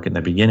it to work in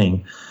the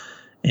beginning.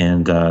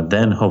 And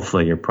then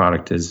hopefully your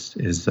product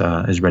is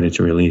ready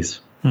to release.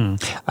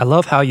 I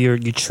love how you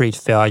treat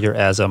failure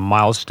as a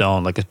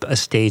milestone, like a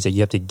stage that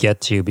you have to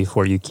get to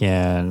before you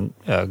can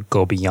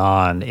go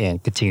beyond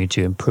and continue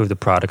to improve the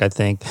product. I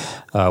think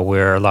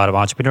where a lot of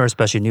entrepreneurs,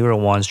 especially newer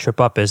ones,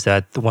 trip up is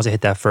that once they hit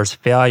that first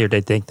failure,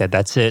 they think that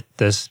that's it.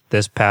 This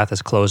path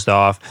is closed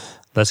off.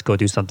 Let's go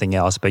do something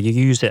else. But you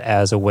use it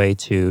as a way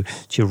to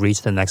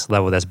reach the next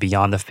level that's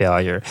beyond the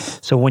failure.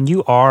 So when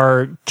you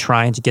are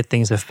trying to get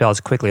things to fail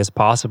as quickly as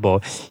possible,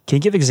 can you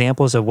give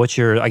examples of what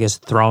you're, I guess,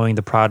 throwing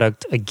the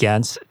product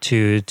against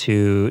to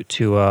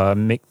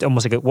make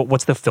almost like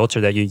what's the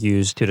filter that you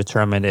use to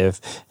determine if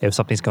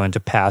something's going to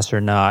pass or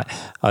not,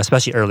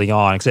 especially early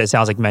on? Because it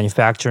sounds like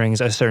manufacturing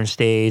is at a certain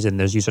stage, and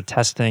there's user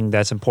testing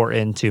that's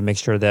important to make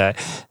sure that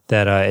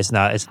it's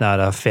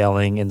not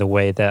failing in the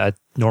way that a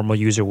normal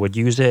user would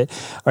use it.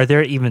 Are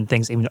there even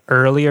things even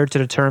earlier to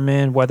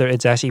determine whether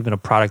it's actually even a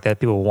product that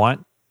people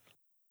want?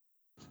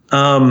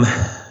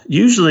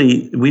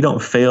 Usually we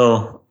don't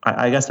fail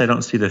I guess I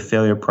don't see the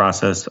failure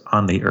process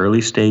on the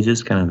early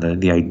stages, kind of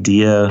the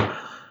idea,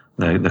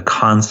 the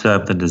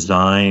concept, the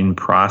design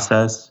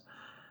process.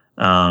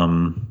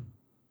 Because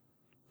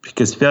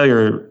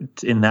failure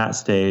in that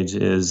stage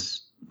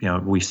is,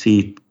 we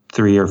see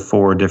 3 or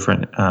 4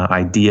 different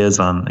ideas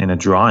in a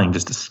drawing,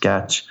 just a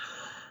sketch.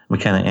 We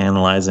kind of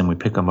analyze them, we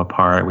pick them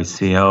apart. We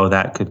see,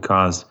 that could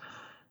cause,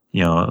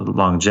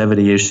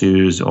 longevity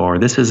issues, or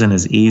this isn't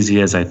as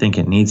easy as I think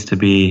it needs to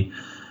be.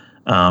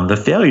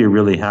 The failure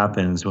really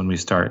happens when we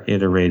start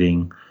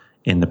iterating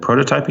in the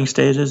prototyping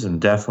stages and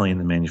definitely in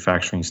the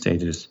manufacturing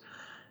stages.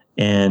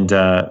 And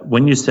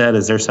when you said,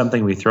 is there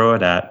something we throw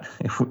it at?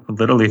 If we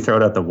literally throw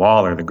it at the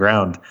wall or the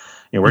ground,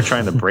 we're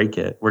trying to break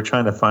it. We're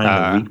trying to find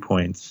the weak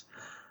points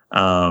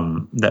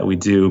that we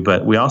do.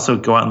 But we also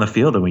go out in the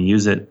field and we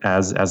use it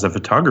as a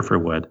photographer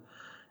would.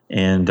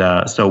 And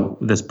so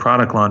this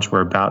product launch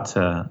we're about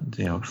to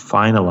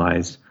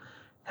finalize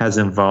has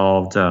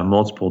involved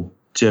multiple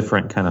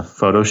different kind of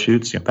photo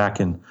shoots.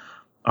 Back in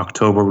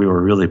October, we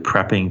were really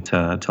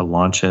prepping to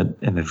launch it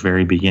in the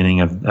very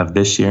beginning of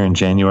this year in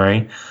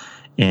January.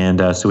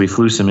 And so we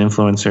flew some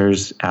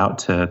influencers out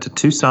to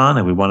Tucson,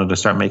 and we wanted to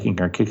start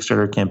making our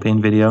Kickstarter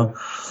campaign video.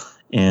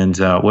 And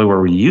while we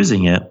were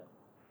using it,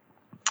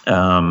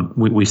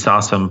 we saw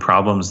some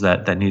problems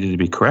that needed to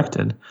be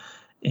corrected.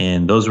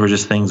 And those were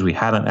just things we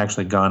hadn't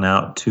actually gone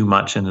out too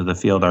much into the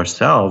field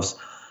ourselves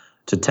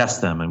to test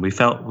them. And we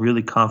felt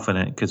really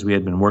confident because we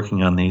had been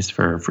working on these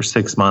for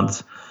 6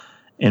 months.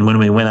 And when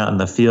we went out in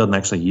the field and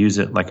actually use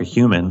it like a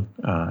human,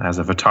 as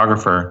a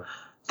photographer,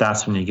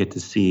 that's when you get to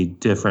see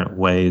different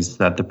ways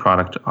that the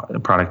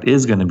product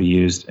is going to be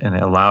used. And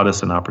it allowed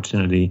us an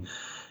opportunity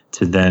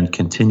to then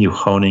continue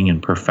honing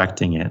and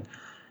perfecting it.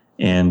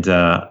 And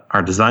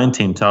our design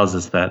team tells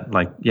us that,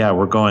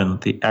 we're going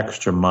the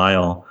extra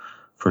mile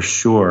for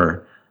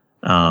sure,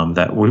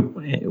 that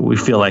we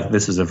feel like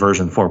this is a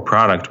version 4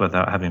 product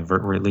without having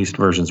released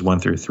versions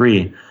 1 through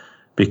 3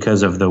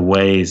 because of the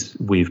ways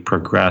we've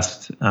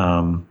progressed,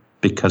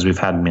 because we've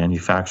had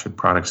manufactured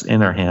products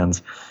in our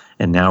hands,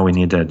 and now we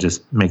need to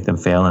just make them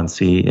fail and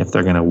see if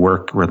they're going to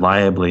work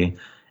reliably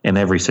in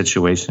every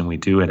situation we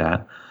do it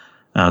at.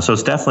 So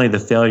it's definitely the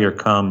failure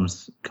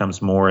comes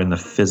more in the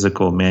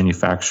physical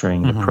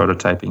manufacturing, the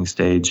prototyping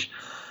stage,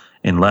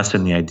 and less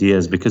in the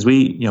ideas, because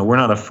we're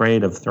not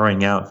afraid of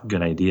throwing out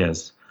good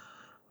ideas.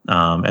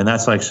 And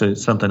that's actually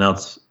something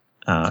else.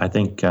 I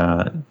think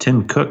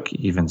Tim Cook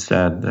even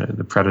said,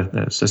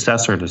 the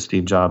successor to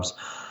Steve Jobs,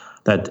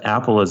 that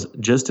Apple is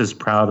just as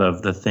proud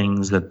of the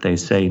things that they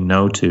say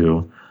no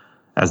to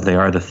as they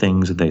are the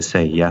things that they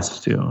say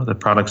yes to. The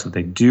products that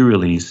they do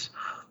release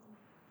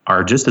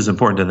are just as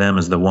important to them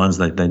as the ones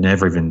that they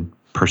never even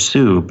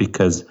pursue,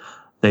 because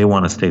they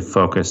want to stay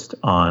focused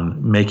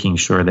on making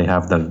sure they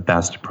have the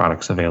best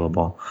products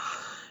available.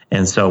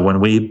 And so when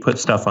we put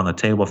stuff on the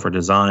table for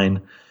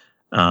design,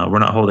 we're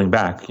not holding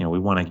back. We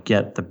want to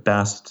get the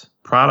best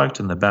product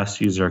and the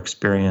best user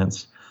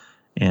experience.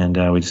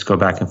 And we just go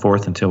back and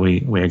forth until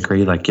we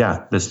agree,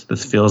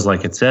 this feels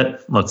like it's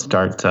it. Let's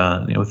start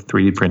with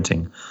 3D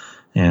printing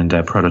and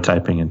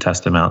prototyping and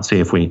test them out. See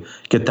if we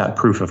get that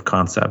proof of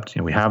concept.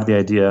 We have the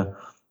idea.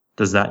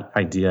 Does that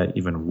idea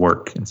even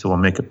work? And so we'll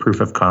make a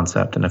proof of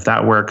concept. And if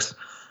that works,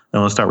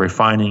 then we'll start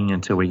refining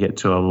until we get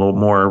to a little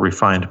more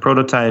refined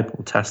prototype.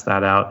 We'll test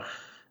that out.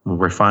 We'll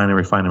refine and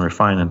refine and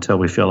refine until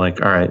we feel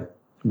like, all right,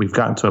 we've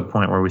gotten to a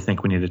point where we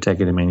think we need to take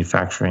it to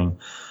manufacturing,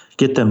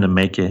 get them to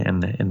make it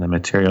in the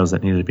materials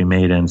that need to be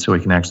made in, so we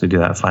can actually do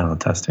that final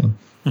testing.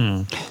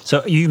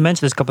 So you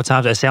mentioned this a couple of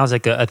times. It sounds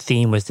like a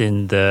theme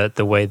within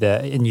the way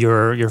that in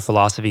your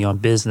philosophy on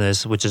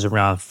business, which is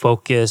around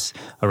focus,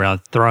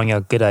 around throwing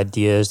out good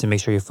ideas to make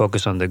sure you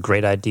focus on the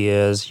great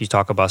ideas. You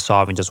talk about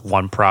solving just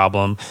one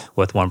problem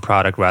with one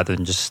product rather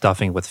than just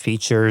stuffing with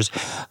features.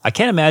 I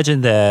can't imagine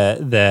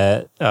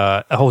that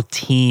a whole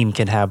team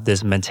can have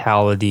this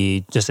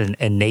mentality just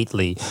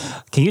innately.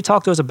 Can you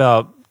talk to us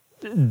about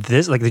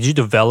this? Did you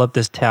develop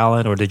this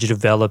talent, or did you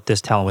develop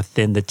this talent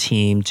within the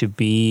team to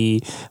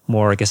be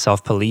more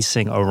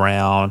self-policing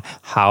around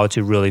how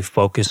to really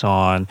focus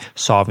on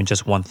solving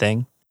just one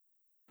thing?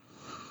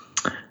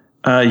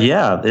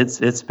 Yeah,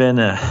 it's been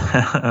a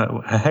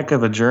heck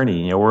of a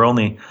journey. We're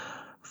only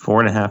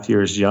 4.5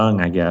 years young,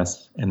 I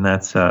guess, and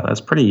that's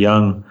pretty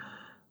young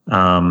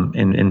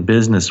in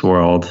business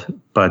world.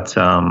 But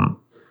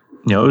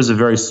it was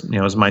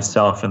it was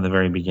myself in the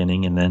very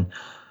beginning, and then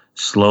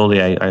slowly,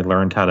 I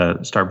learned how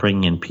to start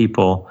bringing in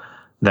people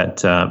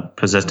that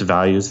possessed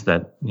values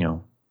that,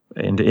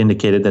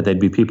 indicated that they'd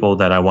be people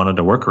that I wanted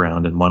to work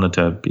around and wanted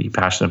to be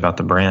passionate about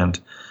the brand.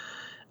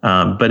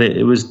 But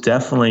it was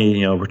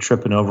definitely, we're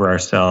tripping over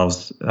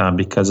ourselves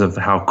because of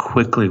how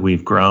quickly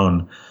we've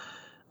grown.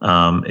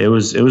 It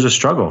was a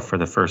struggle for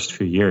the first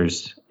few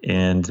years.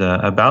 And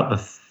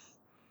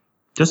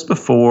just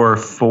before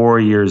 4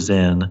 years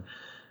in,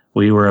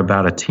 we were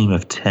about a team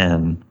of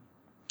 10.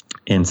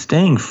 And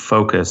staying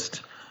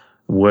focused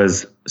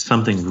was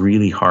something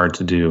really hard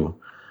to do.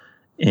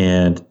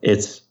 And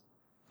it's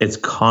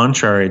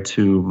contrary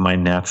to my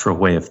natural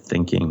way of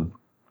thinking.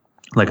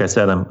 like I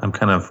said, I'm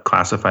kind of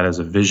classified as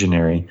a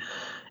visionary.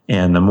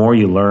 And the more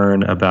you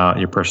learn about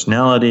your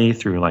personality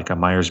through like a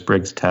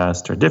Myers-Briggs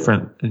test or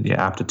different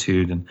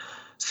aptitude and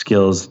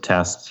skills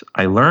tests,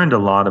 I learned a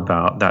lot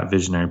about that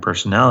visionary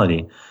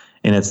personality.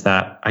 And it's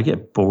that I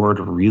get bored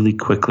really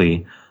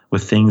quickly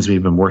with things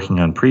we've been working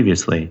on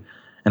previously.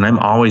 And I'm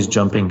always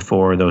jumping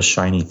for those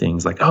shiny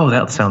things like, oh,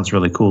 that sounds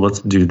really cool. Let's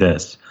do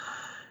this.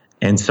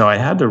 And so I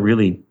had to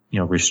really,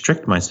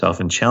 restrict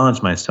myself and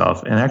challenge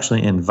myself and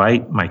actually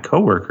invite my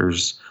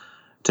coworkers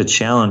to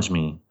challenge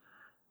me,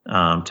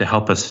 to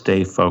help us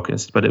stay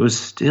focused. But it was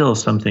still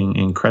something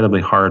incredibly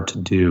hard to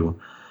do.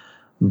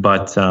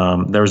 But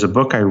there was a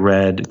book I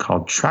read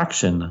called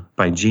Traction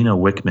by Gino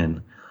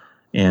Wickman.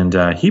 And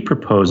he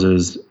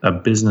proposes a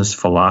business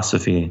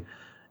philosophy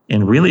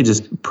in really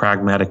just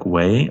pragmatic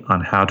way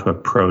on how to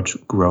approach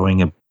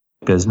growing a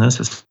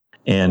business.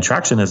 And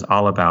Traction is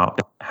all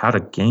about how to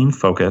gain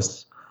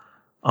focus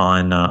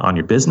on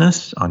your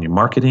business, on your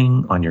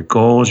marketing, on your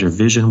goals, your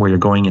vision, where you're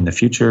going in the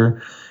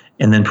future,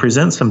 and then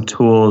present some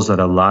tools that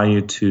allow you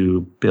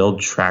to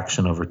build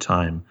traction over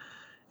time.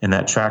 And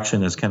that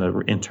traction is kind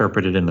of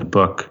interpreted in the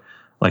book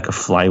like a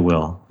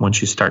flywheel.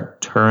 Once you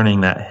start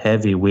turning that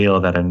heavy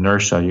wheel, that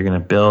inertia, you're going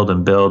to build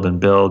and build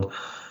and build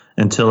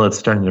until it's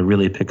starting to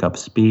really pick up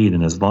speed.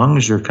 And as long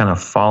as you're kind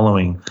of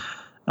following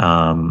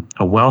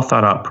a well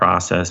thought out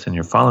process and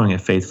you're following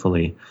it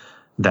faithfully,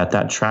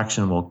 that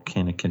traction will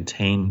kind of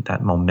contain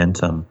that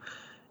momentum,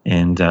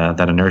 and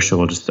that inertia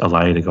will just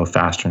allow you to go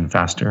faster and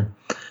faster.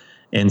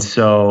 And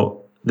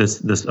so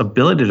this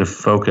ability to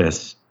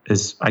focus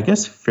is, I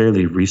guess,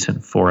 fairly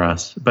recent for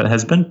us, but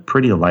has been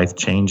pretty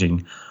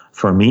life-changing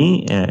for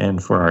me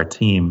and for our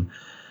team,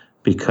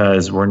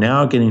 because we're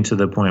now getting to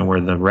the point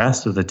where the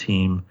rest of the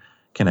team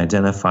can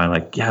identify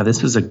like, yeah,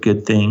 this is a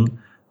good thing,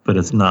 but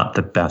it's not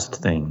the best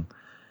thing.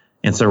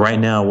 And so right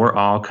now we're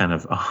all kind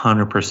of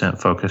 100%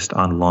 focused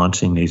on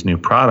launching these new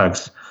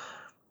products.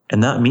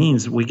 And that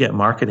means we get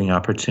marketing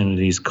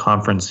opportunities,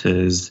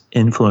 conferences,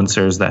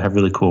 influencers that have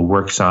really cool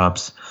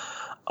workshops,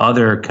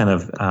 other kind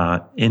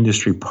of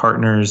industry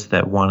partners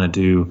that want to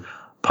do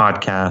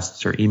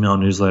podcasts or email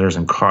newsletters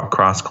and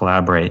cross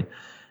collaborate.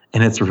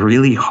 And it's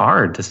really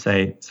hard to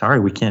say,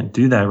 sorry, we can't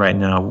do that right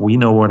now. We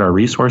know what our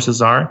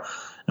resources are,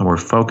 and we're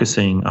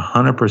focusing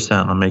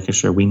 100% on making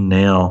sure we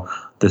nail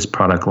this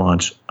product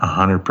launch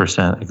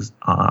 100%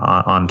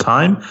 on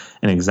time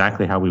and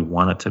exactly how we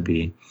want it to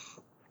be.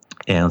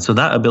 And so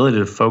that ability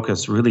to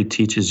focus really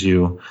teaches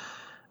you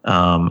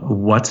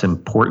what's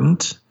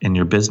important in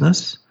your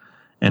business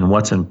and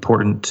what's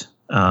important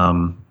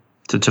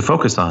to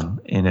focus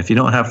on. And if you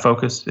don't have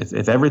focus,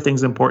 if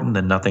everything's important,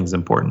 then nothing's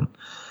important.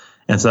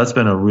 And so that's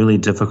been a really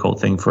difficult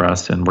thing for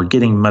us. And we're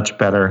getting much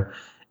better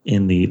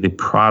in the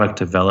product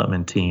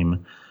development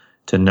team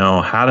to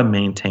know how to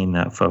maintain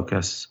that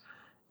focus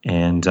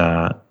and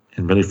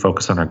really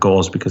focus on our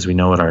goals, because we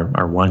know what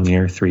our 1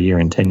 year, 3 year,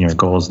 and 10-year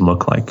goals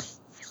look like.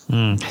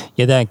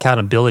 Yeah, that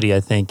accountability, I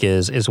think,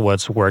 is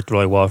what's worked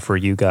really well for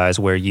you guys,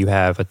 where you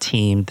have a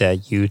team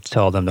that you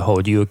tell them to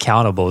hold you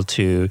accountable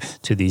to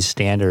these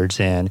standards.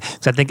 And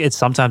cause I think it's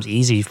sometimes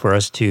easy for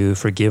us to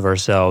forgive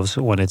ourselves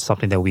when it's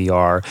something that we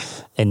are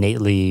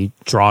innately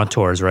drawn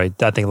towards, right?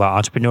 I think a lot of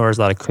entrepreneurs,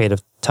 a lot of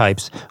creative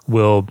types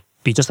will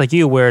be just like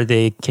you, where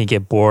they can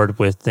get bored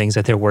with things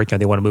that they're working on.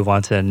 They want to move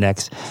on to the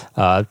next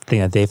thing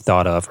that they've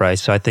thought of, right?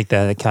 So I think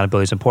that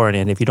accountability is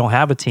important. And if you don't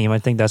have a team, I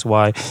think that's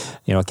why,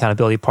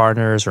 accountability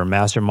partners or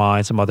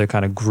mastermind, some other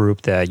kind of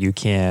group that you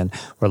can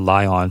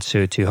rely on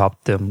to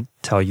help them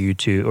tell you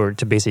to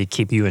basically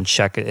keep you in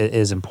check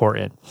is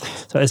important.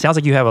 So it sounds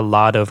like you have a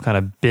lot of kind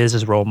of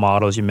business role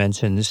models. You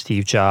mentioned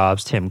Steve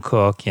Jobs, Tim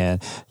Cook,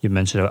 and you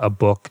mentioned a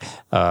book,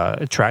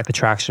 the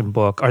Traction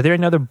book. Are there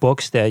any other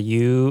books that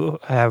you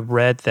have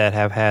read that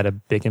have had a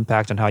big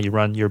impact on how you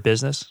run your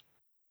business?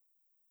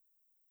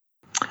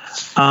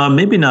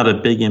 Maybe not a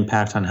big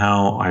impact on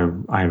how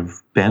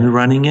I've been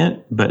running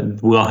it,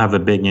 but will have a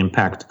big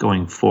impact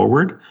going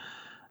forward.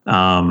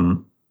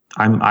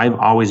 I've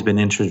always been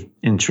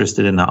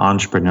interested in the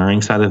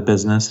entrepreneuring side of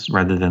business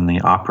rather than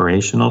the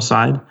operational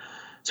side.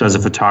 So as a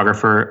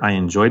photographer, I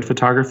enjoyed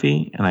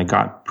photography and I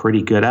got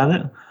pretty good at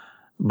it,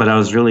 but I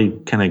was really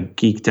kind of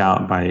geeked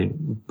out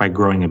by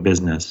growing a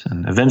business.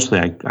 And eventually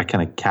I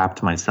kind of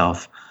capped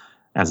myself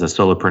as a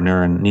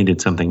solopreneur and needed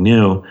something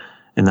new.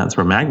 And that's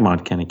where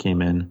MagMod kind of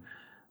came in.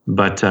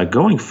 But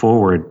going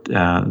forward,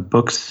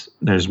 books,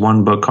 there's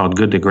one book called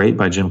Good to Great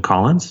by Jim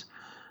Collins.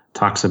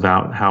 Talks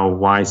about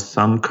why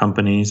some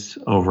companies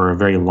over a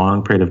very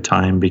long period of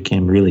time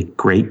became really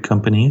great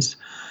companies,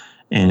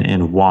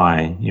 and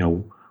why,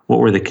 what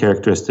were the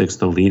characteristics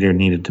the leader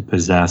needed to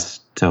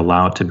possess to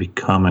allow it to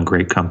become a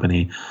great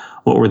company?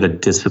 What were the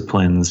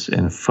disciplines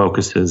and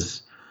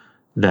focuses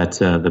that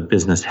the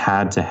business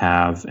had to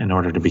have in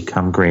order to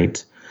become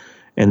great?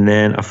 And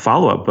then a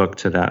follow-up book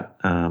to that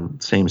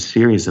same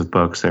series of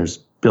books, there's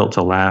Built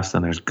to Last,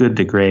 and there's Good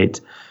to Great,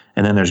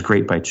 and then there's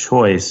Great by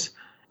Choice,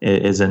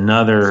 is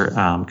another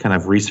kind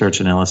of research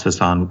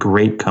analysis on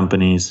great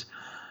companies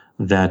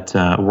that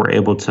were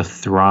able to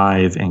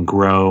thrive and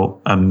grow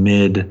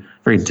amid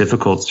very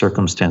difficult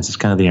circumstances,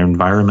 kind of the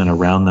environment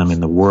around them in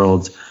the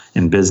world,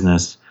 in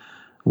business,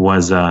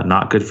 was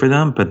not good for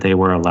them, but they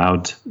were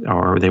allowed,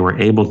 or they were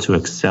able to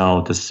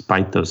excel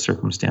despite those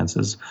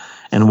circumstances,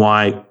 and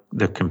why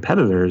the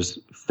competitors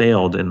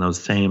failed in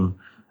those same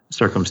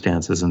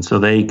circumstances. And so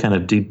they kind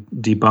of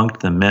debunked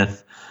the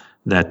myth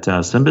that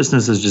some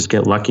businesses just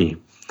get lucky,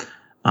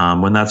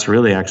 when that's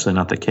really actually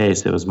not the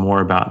case. It was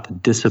more about the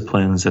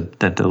disciplines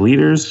that the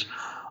leaders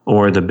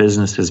or the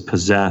businesses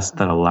possessed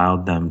that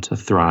allowed them to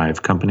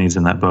thrive. Companies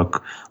in that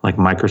book like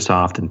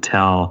Microsoft,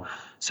 Intel,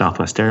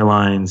 Southwest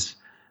Airlines,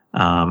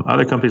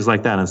 other companies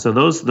like that. And so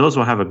those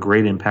will have a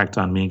great impact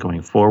on me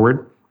going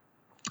forward.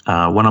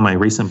 One of my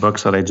recent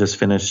books that I just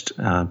finished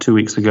 2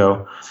 weeks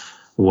ago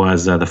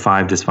was The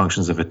 5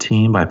 Dysfunctions of a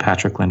Team by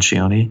Patrick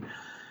Lencioni.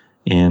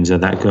 And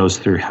that goes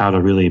through how to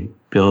really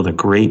build a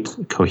great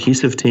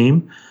cohesive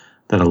team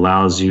that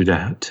allows you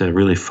to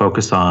really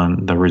focus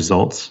on the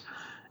results.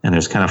 And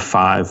there's kind of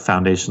 5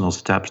 foundational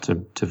steps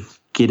to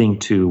getting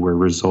to where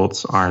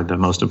results are the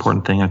most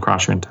important thing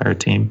across your entire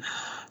team.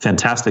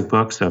 Fantastic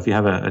book. So if you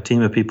have a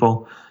team of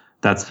people,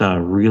 that's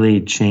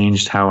really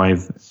changed how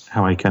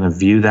I kind of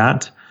view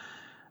that.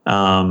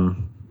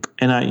 And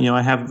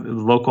I have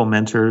local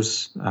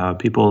mentors,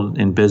 people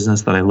in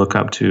business that I look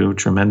up to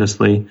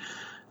tremendously,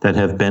 that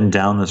have been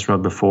down this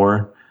road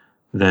before,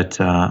 that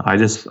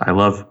I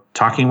love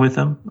talking with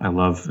them. I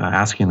love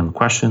asking them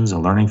questions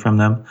and learning from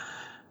them.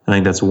 I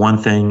think that's one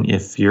thing.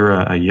 If you're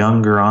a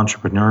younger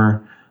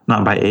entrepreneur,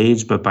 not by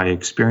age, but by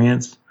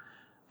experience,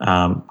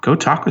 go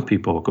talk with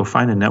people, go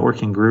find a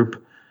networking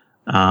group,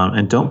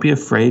 and don't be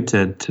afraid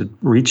to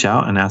reach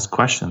out and ask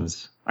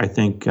questions. I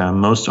think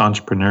most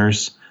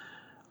entrepreneurs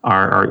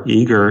are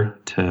eager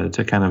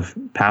to kind of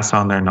pass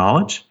on their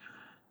knowledge.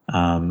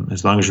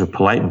 As long as you're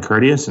polite and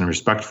courteous and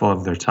respectful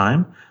of their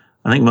time,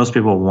 I think most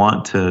people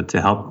want to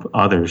help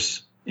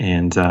others.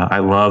 And I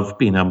love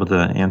being able to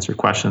answer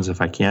questions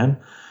if I can.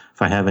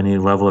 If I have any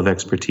level of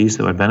expertise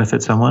that would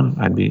benefit someone,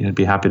 I'd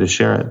be happy to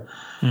share it.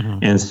 Mm-hmm.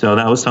 And so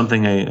that was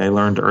something I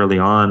learned early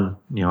on.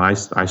 I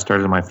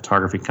started my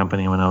photography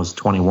company when I was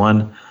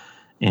 21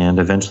 and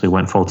eventually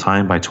went full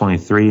time by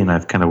 23. And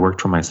I've kind of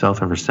worked for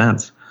myself ever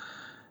since.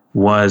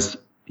 Was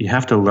you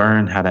have to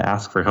learn how to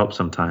ask for help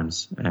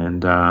sometimes.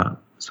 And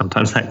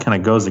sometimes that kind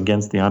of goes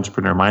against the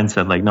entrepreneur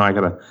mindset. Like, no, I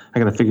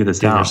gotta figure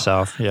this out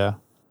yourself. Yeah.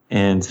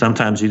 And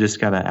sometimes you just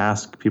gotta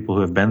ask people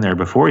who have been there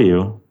before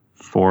you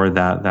for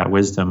that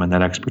wisdom and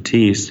that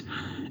expertise,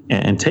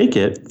 and take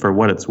it for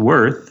what it's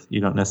worth. You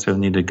don't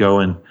necessarily need to go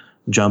and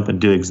jump and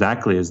do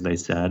exactly as they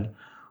said,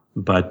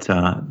 but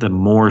the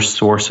more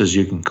sources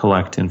you can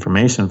collect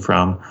information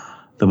from,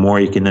 the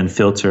more you can then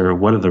filter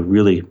what are the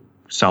really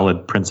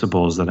solid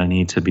principles that I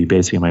need to be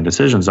basing my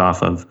decisions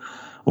off of,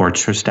 or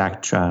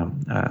strategies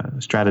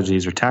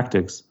or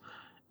tactics,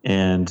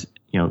 and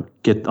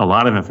get a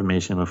lot of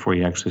information before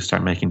you actually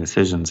start making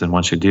decisions. And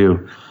once you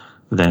do,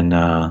 then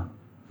I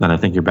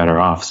think you're better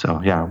off.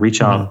 So yeah,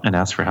 reach out and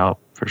ask for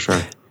help for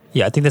sure.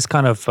 Yeah, I think this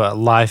kind of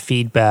live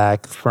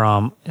feedback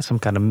from some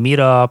kind of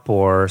meetup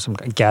or some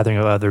gathering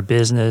of other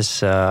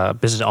business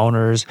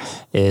owners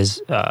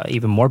is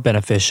even more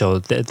beneficial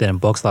than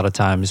books a lot of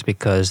times,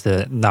 because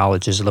the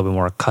knowledge is a little bit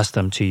more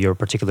accustomed to your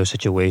particular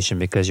situation,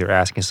 because you're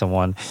asking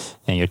someone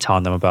and you're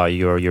telling them about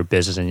your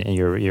business and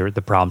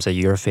the problems that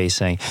you're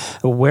facing.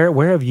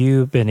 Where have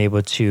you been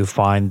able to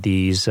find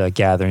these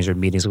gatherings or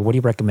meetings? What do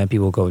you recommend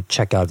people go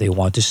check out if they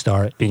want to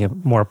start being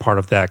more a part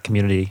of that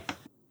community?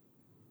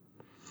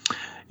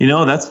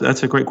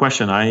 That's a great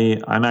question.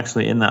 I'm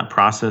actually in that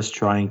process,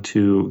 trying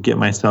to get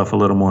myself a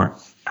little more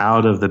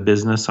out of the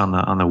business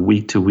on the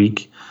week to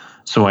week,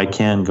 so I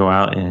can go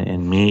out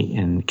and meet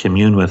and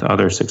commune with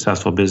other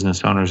successful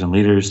business owners and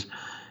leaders,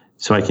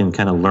 so I can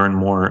kind of learn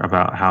more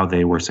about how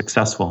they were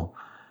successful.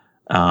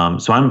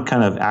 So I'm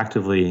kind of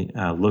actively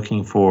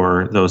looking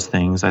for those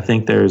things. I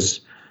think there's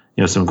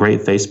some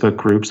great Facebook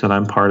groups that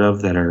I'm part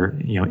of that are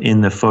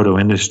in the photo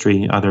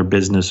industry, other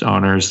business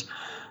owners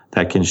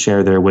that can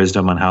share their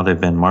wisdom on how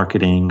they've been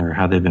marketing or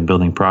how they've been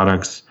building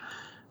products.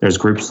 There's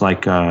groups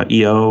like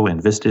EO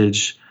and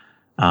Vistage.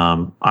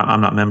 I'm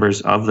not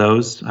members of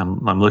those.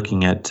 I'm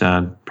looking at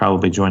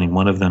probably joining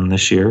one of them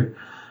this year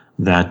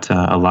that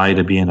allow you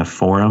to be in a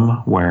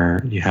forum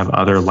where you have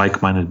other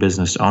like-minded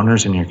business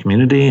owners in your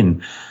community,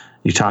 and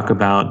you talk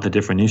about the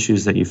different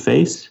issues that you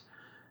face.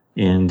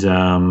 And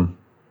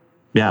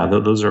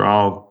those are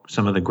all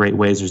some of the great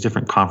ways. There's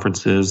different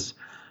conferences.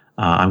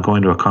 I'm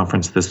going to a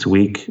conference this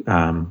week,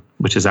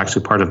 which is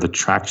actually part of the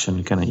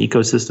Traction kind of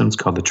ecosystem. It's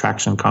called the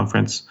Traction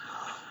Conference,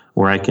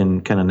 where I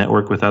can kind of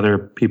network with other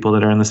people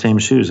that are in the same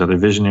shoes, other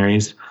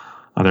visionaries,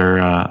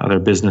 other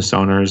business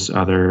owners,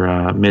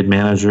 other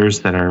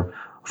mid-managers that are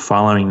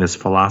following this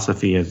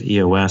philosophy of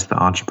EOS, the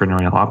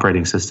Entrepreneurial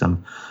Operating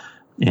System.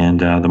 And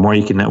the more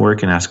you can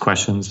network and ask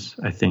questions,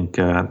 I think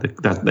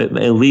that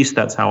at least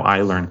that's how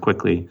I learn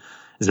quickly,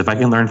 is if I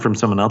can learn from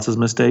someone else's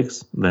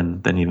mistakes,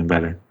 then even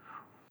better.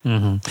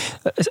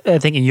 I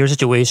think in your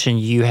situation,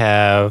 you've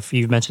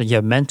mentioned that you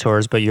have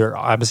mentors, but you're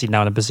obviously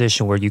now in a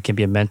position where you can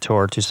be a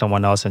mentor to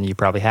someone else, and you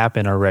probably have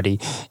been already.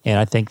 And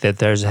I think that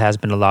there has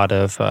been a lot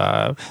of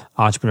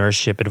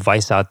entrepreneurship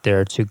advice out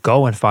there to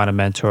go and find a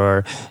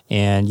mentor.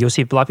 And you'll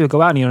see a lot of people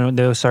go out and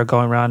they'll start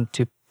going around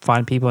to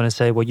find people and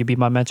say, "Will you be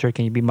my mentor?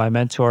 Can you be my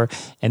mentor?"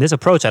 And this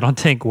approach, I don't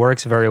think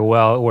works very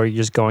well, where you're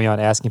just going out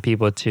asking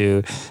people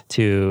to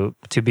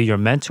be your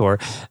mentor.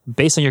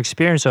 Based on your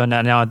experience, so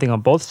now I think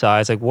on both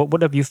sides, like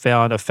what have you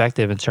found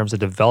effective in terms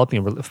of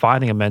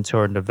finding a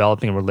mentor and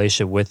developing a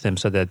relationship with them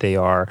so that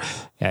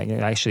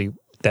that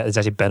is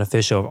actually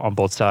beneficial on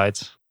both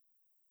sides?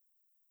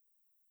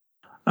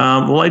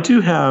 Well, I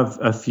do have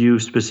a few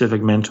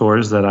specific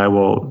mentors that I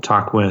will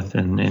talk with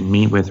and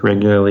meet with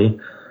regularly.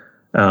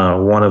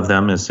 One of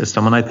them is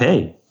someone I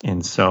pay.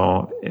 And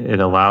so it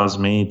allows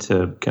me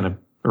to kind of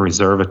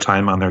reserve a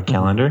time on their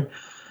calendar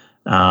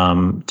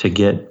to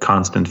get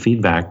constant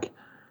feedback.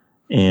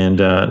 And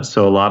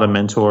so a lot of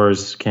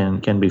mentors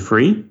can be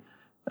free.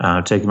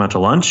 Take them out to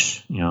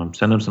lunch,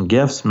 send them some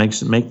gifts, make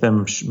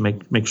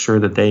sure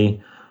that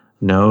they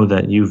know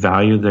that you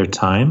value their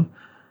time,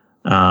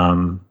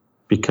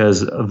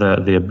 because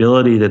the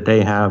ability that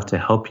they have to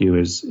help you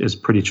is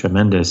pretty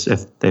tremendous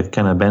if they've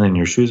kind of been in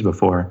your shoes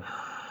before.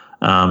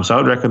 So I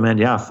would recommend,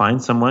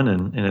 find someone,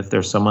 and if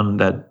there's someone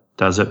that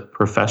does it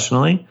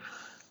professionally,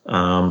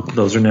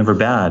 those are never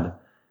bad.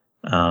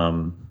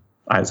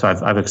 So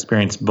I've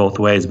experienced both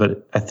ways,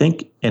 but I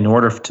think in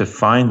order to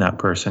find that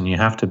person, you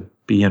have to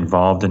be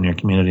involved in your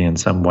community in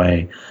some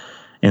way.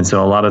 And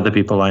so a lot of the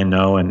people I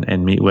know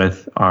and meet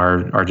with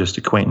are just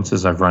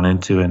acquaintances I've run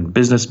into in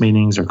business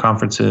meetings or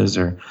conferences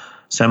or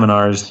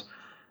seminars.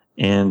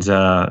 And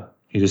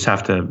you just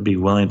have to be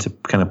willing to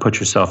kind of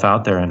put yourself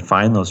out there and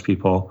find those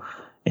people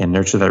and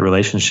nurture that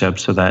relationship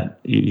so that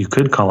you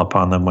could call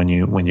upon them when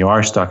you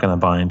are stuck in a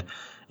bind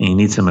and you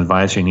need some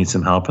advice or you need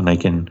some help, and they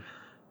can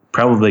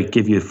probably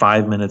give you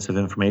 5 minutes of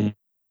information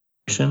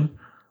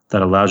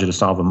that allows you to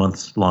solve a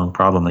months-long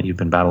problem that you've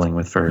been battling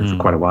with for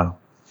quite a while.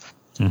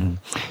 Mm-hmm.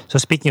 So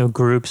speaking of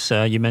groups,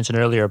 you mentioned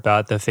earlier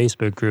about the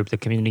Facebook group, the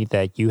community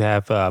that you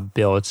have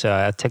built.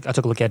 I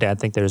took a look at it. I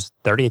think there's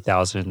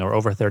 38,000 or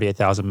over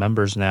 38,000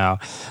 members now.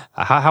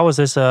 How was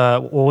this?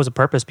 What was the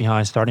purpose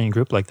behind starting a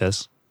group like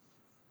this?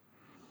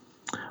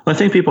 Well, I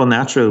think people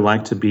naturally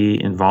like to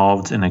be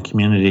involved in a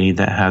community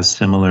that has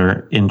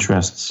similar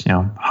interests.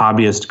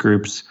 Hobbyist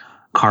groups,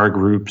 car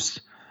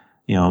groups.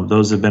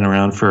 Those have been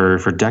around for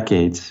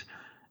decades.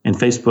 And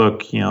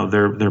Facebook,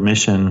 their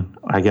mission,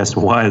 I guess,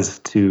 was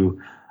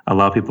to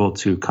allow people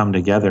to come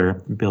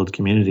together, build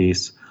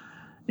communities.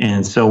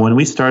 And so when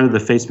we started the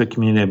Facebook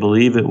community, I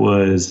believe it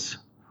was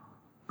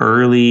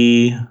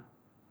early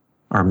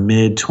or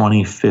mid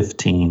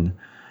 2015.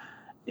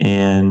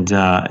 And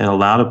it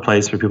allowed a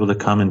place for people to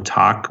come and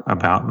talk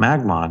about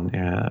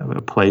Magmon,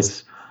 a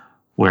place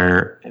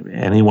where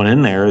anyone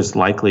in there is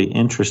likely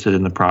interested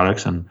in the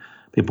products, and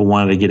people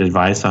wanted to get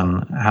advice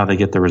on how they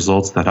get the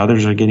results that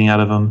others are getting out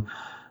of them,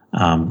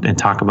 and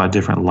talk about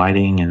different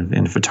lighting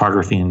and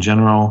photography in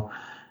general.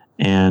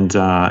 And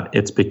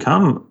it's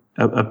become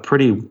a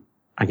pretty,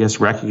 I guess,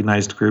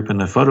 recognized group in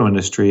the photo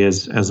industry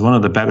as one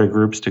of the better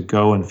groups to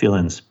go and feel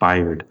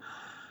inspired.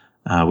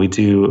 We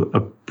do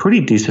a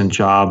pretty decent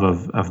job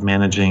of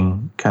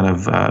managing kind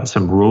of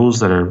some rules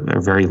that are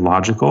very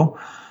logical.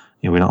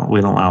 We don't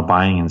allow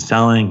buying and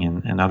selling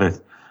and other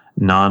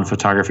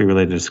non-photography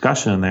related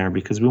discussion in there,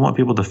 because we want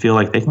people to feel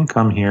like they can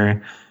come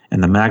here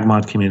in the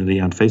Magmod community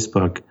on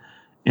Facebook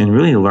and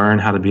really learn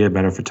how to be a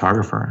better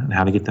photographer and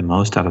how to get the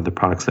most out of the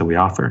products that we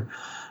offer.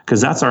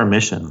 Because that's our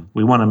mission.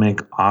 We want to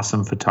make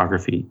awesome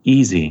photography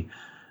easy.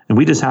 And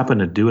we just happen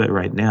to do it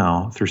right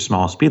now through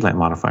small speedlight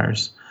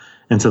modifiers.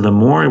 And so the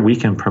more we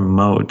can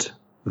promote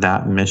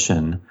that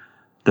mission,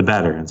 the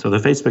better. And so the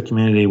Facebook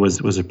community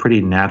was a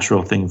pretty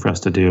natural thing for us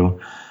to do.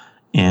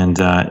 And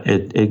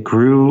it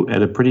grew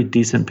at a pretty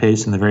decent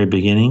pace in the very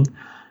beginning.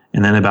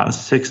 And then about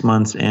 6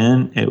 months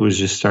in, it was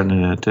just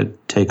starting to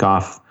take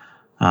off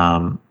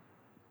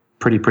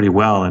pretty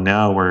well. And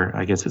now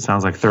I guess it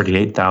sounds like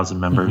 38,000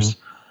 members.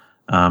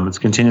 Mm-hmm. It's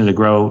continuing to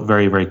grow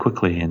very, very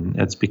quickly. And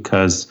it's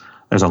because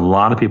there's a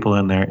lot of people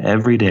in there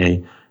every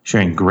day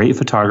sharing great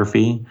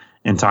photography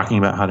and talking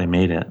about how they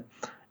made it.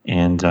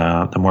 And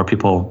the more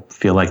people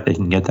feel like they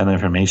can get that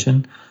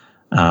information,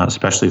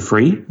 especially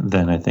free,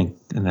 then I think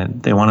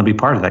and they want to be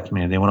part of that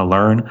community. They want to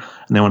learn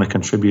and they want to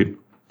contribute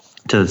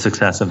to the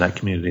success of that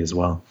community as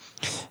well.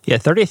 Yeah,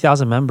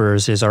 38,000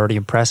 members is already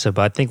impressive,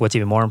 but I think what's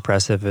even more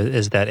impressive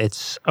is that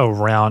it's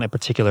around a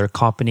particular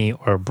company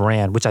or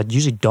brand, which I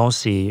usually don't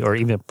see, or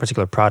even a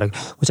particular product,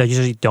 which I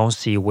usually don't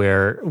see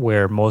where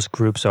most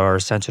groups are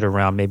centered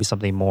around maybe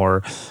something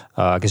more,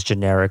 I guess,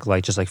 generic,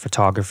 like just like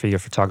photography or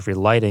photography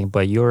lighting,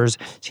 but yours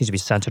seems to be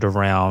centered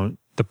around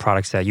the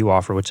products that you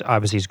offer, which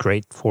obviously is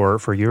great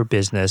for your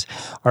business.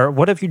 Or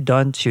what have you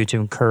done to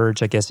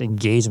encourage, I guess,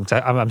 engagement?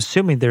 I'm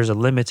assuming there's a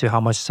limit to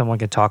how much someone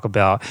can talk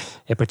about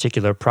a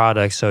particular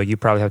product, so you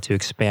probably have to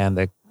expand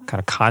the kind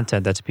of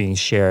content that's being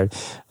shared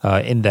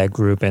in that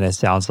group. And it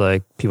sounds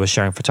like people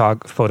sharing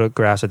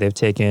photographs that they've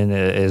taken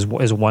is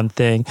one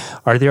thing.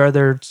 Are there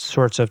other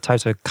sorts of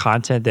types of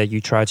content that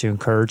you try to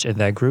encourage in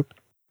that group?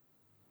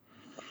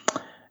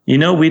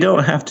 We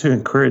don't have to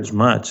encourage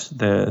much.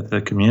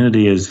 The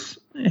community is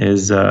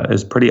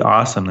pretty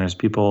awesome. There's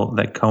people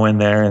that go in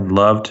there and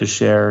love to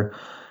share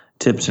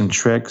tips and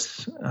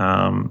tricks.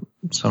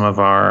 Some of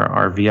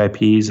our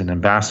VIPs and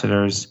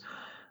ambassadors,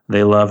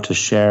 they love to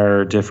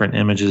share different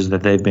images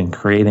that they've been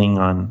creating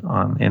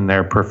on in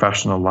their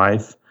professional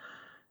life.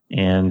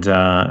 And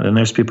then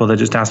there's people that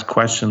just ask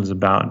questions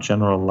about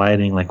general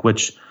lighting, like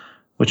which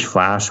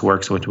flash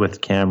works with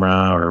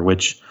camera, or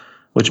which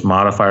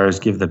modifiers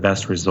give the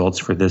best results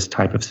for this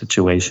type of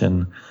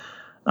situation.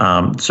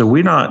 So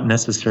we're not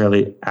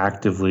necessarily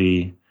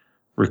actively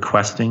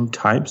requesting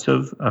types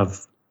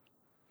of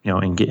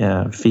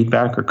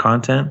feedback or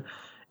content.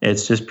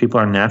 It's just people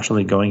are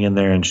naturally going in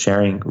there and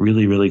sharing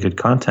really, really good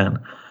content.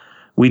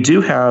 We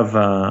do have,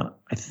 I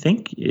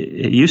think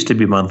it used to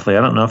be monthly.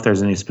 I don't know if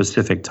there's any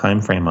specific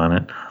time frame on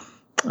it,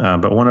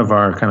 but one of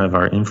our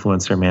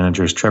influencer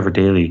managers, Trevor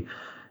Daly,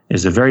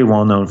 is a very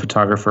well-known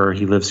photographer.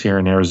 He lives here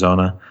in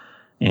Arizona,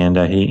 and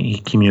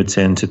he commutes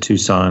into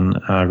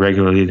Tucson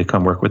regularly to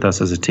come work with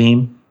us as a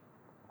team.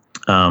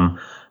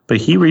 But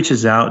he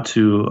reaches out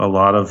to a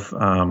lot of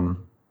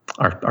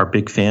our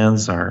big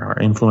fans, our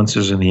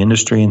influencers in the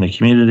industry and the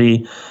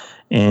community,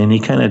 and he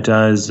kind of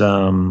does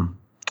a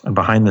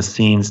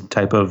behind-the-scenes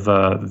type of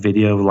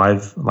video,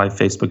 live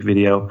Facebook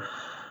video,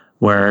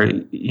 where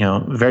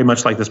very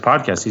much like this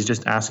podcast, he's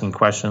just asking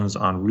questions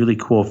on really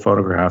cool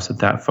photographs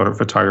that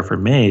photographer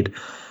made,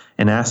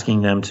 and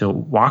asking them to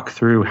walk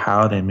through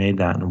how they made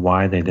that and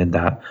why they did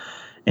that.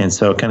 And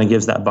so it kind of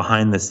gives that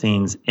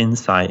behind-the-scenes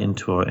insight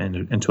into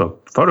a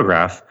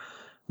photograph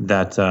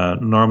that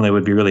normally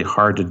would be really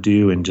hard to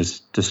do in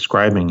just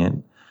describing it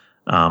in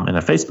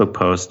a Facebook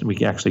post.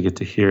 We actually get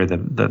to hear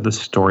the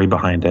story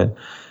behind it.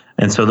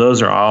 And so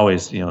those are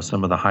always,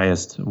 some of the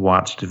highest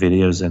watched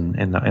videos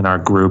in our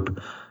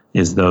group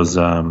is those,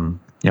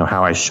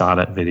 how I shot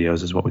it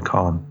videos is what we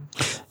call them.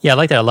 Yeah, I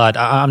like that a lot.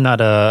 I'm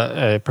not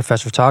a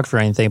professional photographer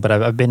or anything, but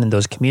I've been in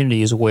those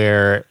communities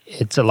where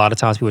it's a lot of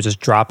times people just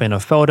drop in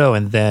a photo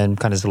and then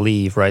kind of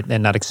leave, right?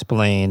 And not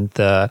explain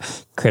the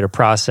creative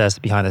process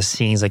behind the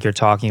scenes like you're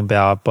talking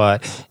about.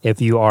 But if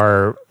you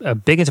are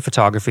big into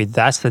photography,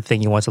 that's the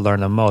thing you want to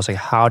learn the most. Like,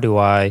 how do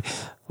I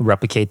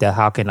replicate that?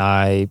 How can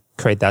I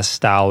create that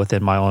style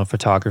within my own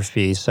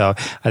photography? So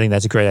I think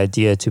that's a great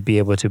idea to be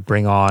able to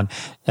bring on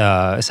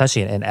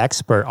essentially an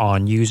expert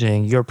on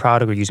using your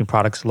product or using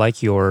products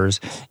like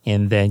yours,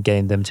 and then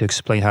getting them to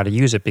explain how to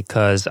use it,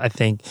 because I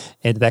think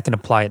that can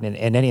apply in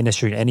any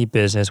industry, in any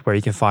business, where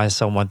you can find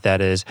someone that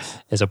is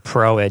a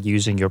pro at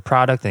using your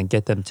product and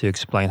get them to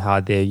explain how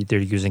they're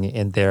using it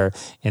in their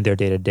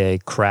day-to-day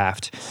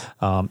craft.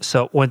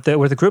 So with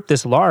a group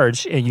this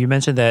large, and you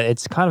mentioned that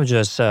it's kind of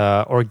just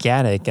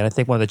organic, and I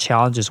think one of the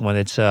challenges when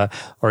it's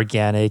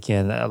organic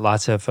and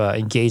lots of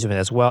engagement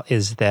as well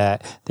is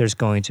that there's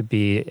going to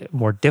be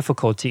more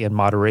difficulty in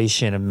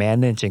moderation and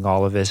managing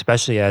all of it,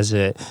 especially as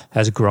it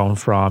has grown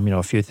from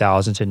a few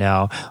thousand to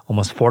now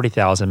almost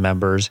 40,000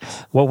 members.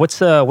 Well, what's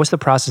the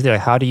process there?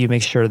 How do you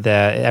make sure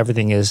that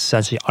everything is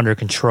essentially under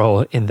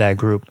control in that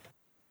group?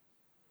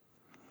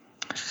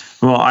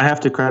 Well, I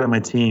have to credit my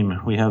team.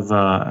 We have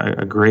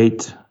a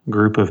great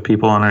group of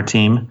people on our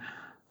team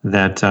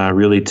that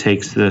really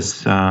takes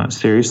this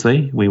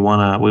seriously. We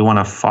want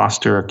to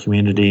foster a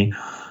community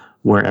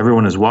where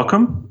everyone is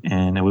welcome,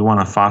 and we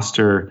want to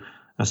foster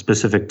a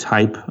specific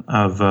type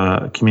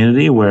of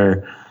community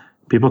where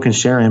people can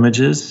share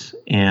images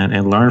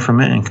and learn from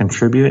it and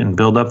contribute and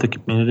build up the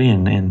community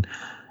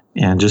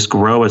and just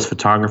grow as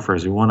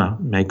photographers. We want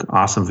to make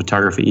awesome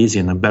photography easy,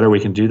 and the better we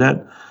can do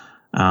that,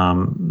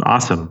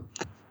 awesome.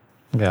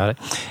 Got it.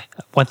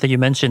 One thing you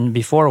mentioned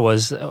before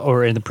was,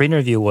 or in the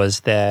pre-interview,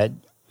 was that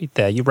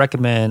you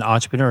recommend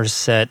entrepreneurs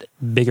set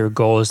bigger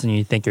goals than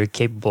you think you're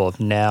capable of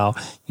now.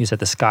 You said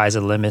the sky's the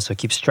limit, so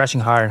keep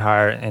stretching higher and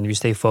higher, and if you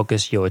stay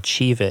focused, you'll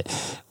achieve it.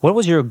 What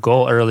was your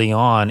goal early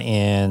on,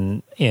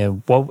 and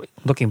what,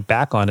 looking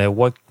back on it,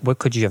 what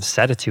could you have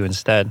set it to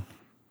instead?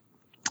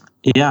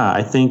 Yeah,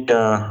 I think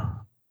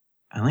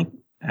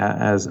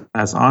as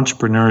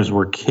entrepreneurs,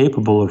 we're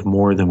capable of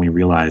more than we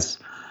realize.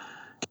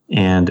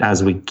 And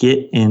as we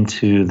get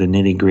into the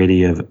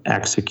nitty-gritty of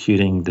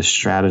executing the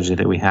strategy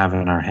that we have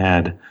in our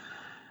head,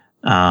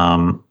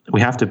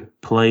 we have to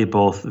play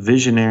both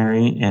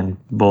visionary and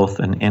both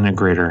an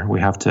integrator. We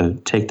have to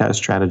take that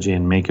strategy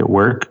and make it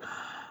work.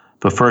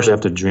 But first, we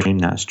have to dream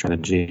that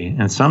strategy.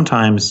 And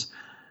sometimes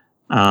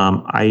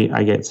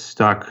I get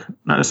stuck,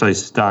 not necessarily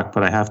stuck,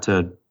 but I have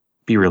to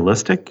be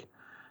realistic.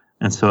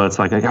 And so it's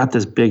like, I got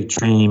this big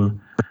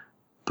dream,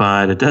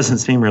 but it doesn't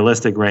seem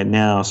realistic right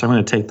now. So I'm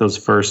going to take those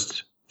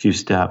first few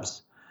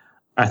steps.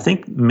 I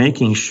think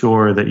making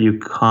sure that you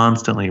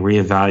constantly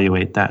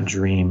reevaluate that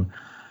dream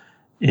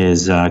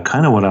is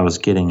kind of what I was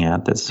getting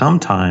at, that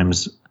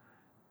sometimes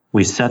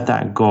we set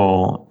that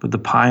goal, but the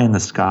pie in the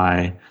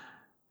sky,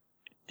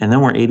 And then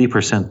we're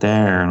 80%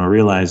 there, and we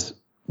realize,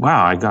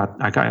 wow, I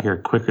got here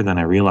quicker than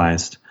I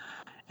realized.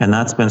 And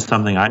that's been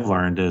something I've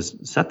learned is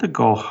set the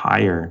goal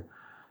higher.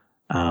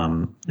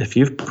 If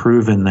you've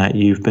proven that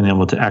you've been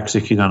able to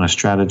execute on a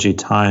strategy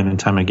time and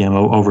time again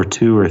over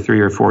 2 or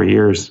 3 or 4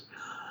 years,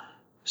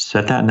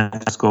 set that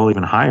next goal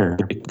even higher,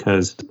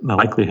 because the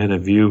likelihood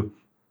of you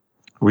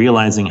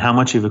realizing how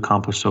much you've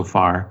accomplished so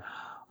far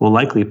will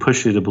likely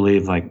push you to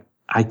believe, like,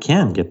 I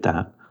can get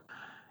that.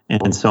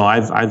 And so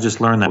I've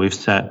just learned that we've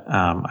set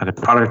either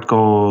product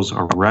goals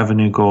or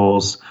revenue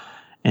goals,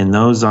 and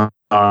those are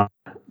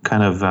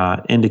kind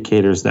of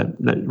indicators that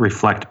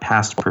reflect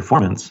past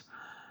performance.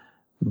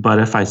 But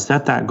if I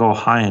set that goal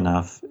high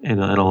enough,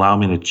 it'll allow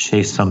me to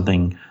chase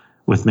something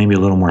with maybe a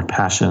little more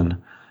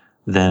passion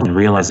than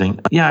realizing,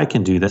 yeah, I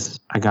can do this,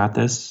 I got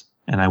this,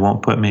 and I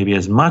won't put maybe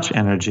as much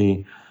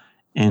energy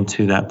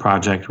into that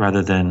project,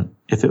 rather than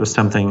if it was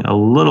something a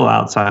little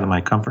outside of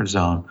my comfort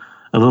zone,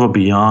 a little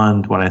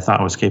beyond what I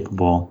thought was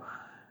capable,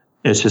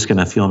 it's just going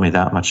to fuel me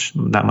that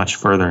much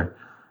further.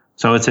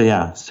 So I would say,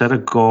 yeah, set a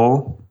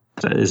goal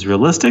that is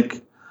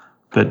realistic,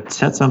 but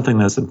set something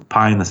that's a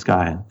pie in the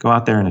sky. Go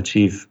out there and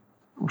achieve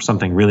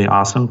something really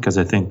awesome, because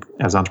I think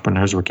as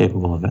entrepreneurs, we're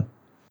capable of it.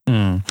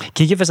 Can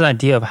you give us an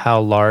idea of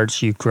how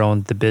large you've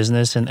grown the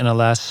business in the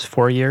last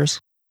 4 years?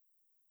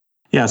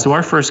 Yeah, so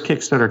our first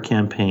Kickstarter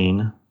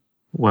campaign,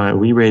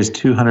 we raised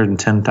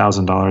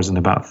 $210,000 in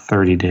about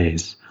 30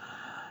 days.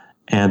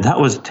 And that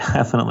was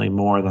definitely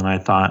more than I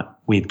thought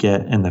we'd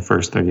get in the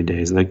first 30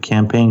 days. The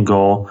campaign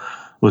goal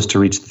was to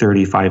reach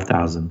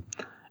 35,000.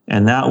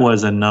 And that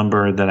was a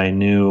number that I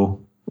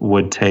knew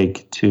would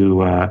take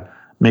to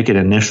make an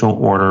initial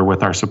order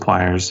with our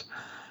suppliers,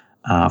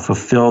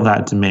 fulfill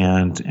that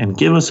demand, and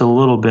give us a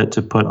little bit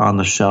to put on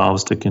the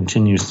shelves to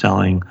continue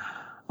selling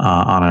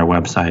on our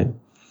website.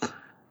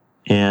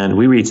 And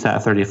we reached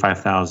that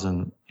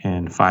 35,000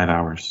 in 5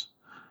 hours.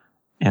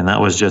 And that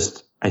was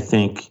just, I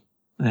think,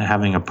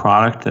 having a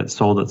product that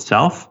sold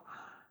itself.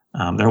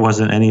 There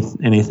wasn't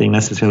anything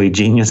necessarily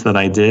genius that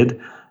I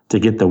did to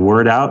get the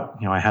word out.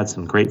 I had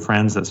some great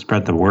friends that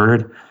spread the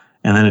word,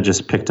 and then it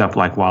just picked up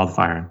like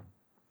wildfire.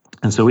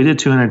 And so we did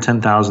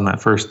 210,000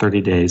 that first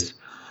 30 days.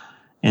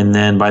 And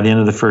then by the end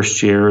of the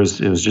first year, it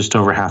was just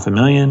over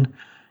 $500,000.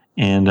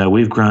 And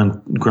we've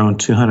grown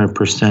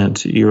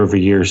 200% year over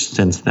year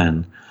since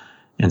then.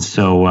 And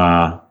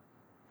so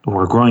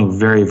we're growing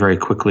very, very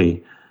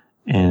quickly.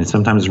 And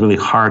sometimes it's really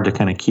hard to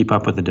kind of keep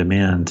up with the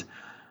demand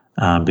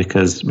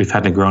because we've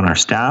had to grow in our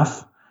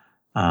staff.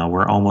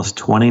 We're almost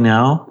 20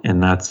 now,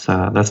 and that's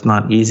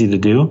not easy to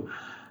do.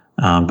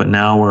 But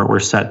now we're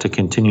set to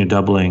continue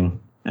doubling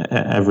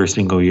every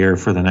single year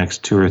for the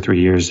next 2 or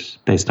 3 years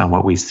based on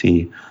what we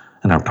see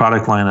in our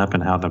product lineup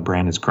and how the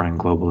brand is growing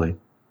globally.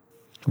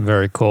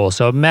 Very cool.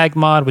 So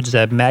MagMod, which is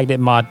at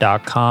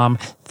magnetmod.com.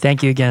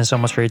 Thank you again so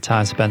much for your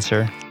time,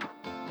 Spencer.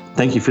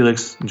 Thank you,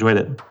 Felix. Enjoyed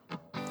it.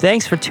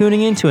 Thanks for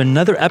tuning in to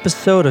another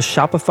episode of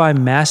Shopify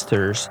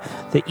Masters,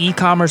 the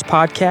e-commerce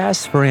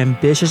podcast for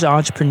ambitious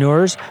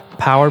entrepreneurs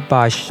powered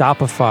by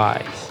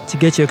Shopify. To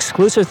get your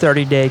exclusive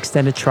 30-day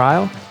extended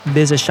trial,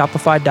 visit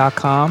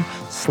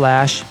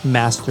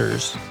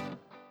shopify.com/masters.